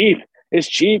 It's cheap. It's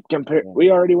cheap compared. Yeah. We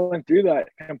already went through that.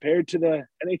 Compared to the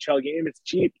NHL game, it's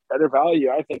cheap. Better value,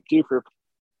 I think, too, for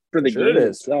the game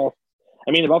itself.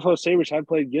 I mean, the Buffalo Sabres had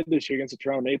played good this year against the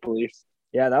Toronto Maple Leafs.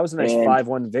 Yeah, that was a nice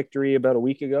 5-1 victory about a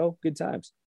week ago. Good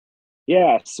times.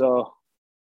 Yeah, so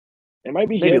it might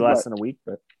be maybe less than a week,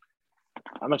 but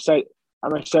I'm excited.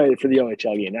 I'm excited for the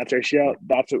OHL game. That's our show.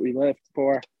 That's what we live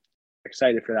for.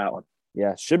 Excited for that one.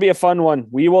 Yeah, should be a fun one.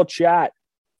 We will chat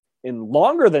in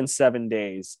longer than 7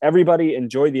 days. Everybody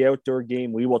enjoy the outdoor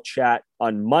game. We will chat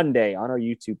on Monday on our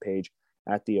YouTube page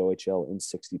at the OHL in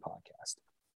 60 podcast.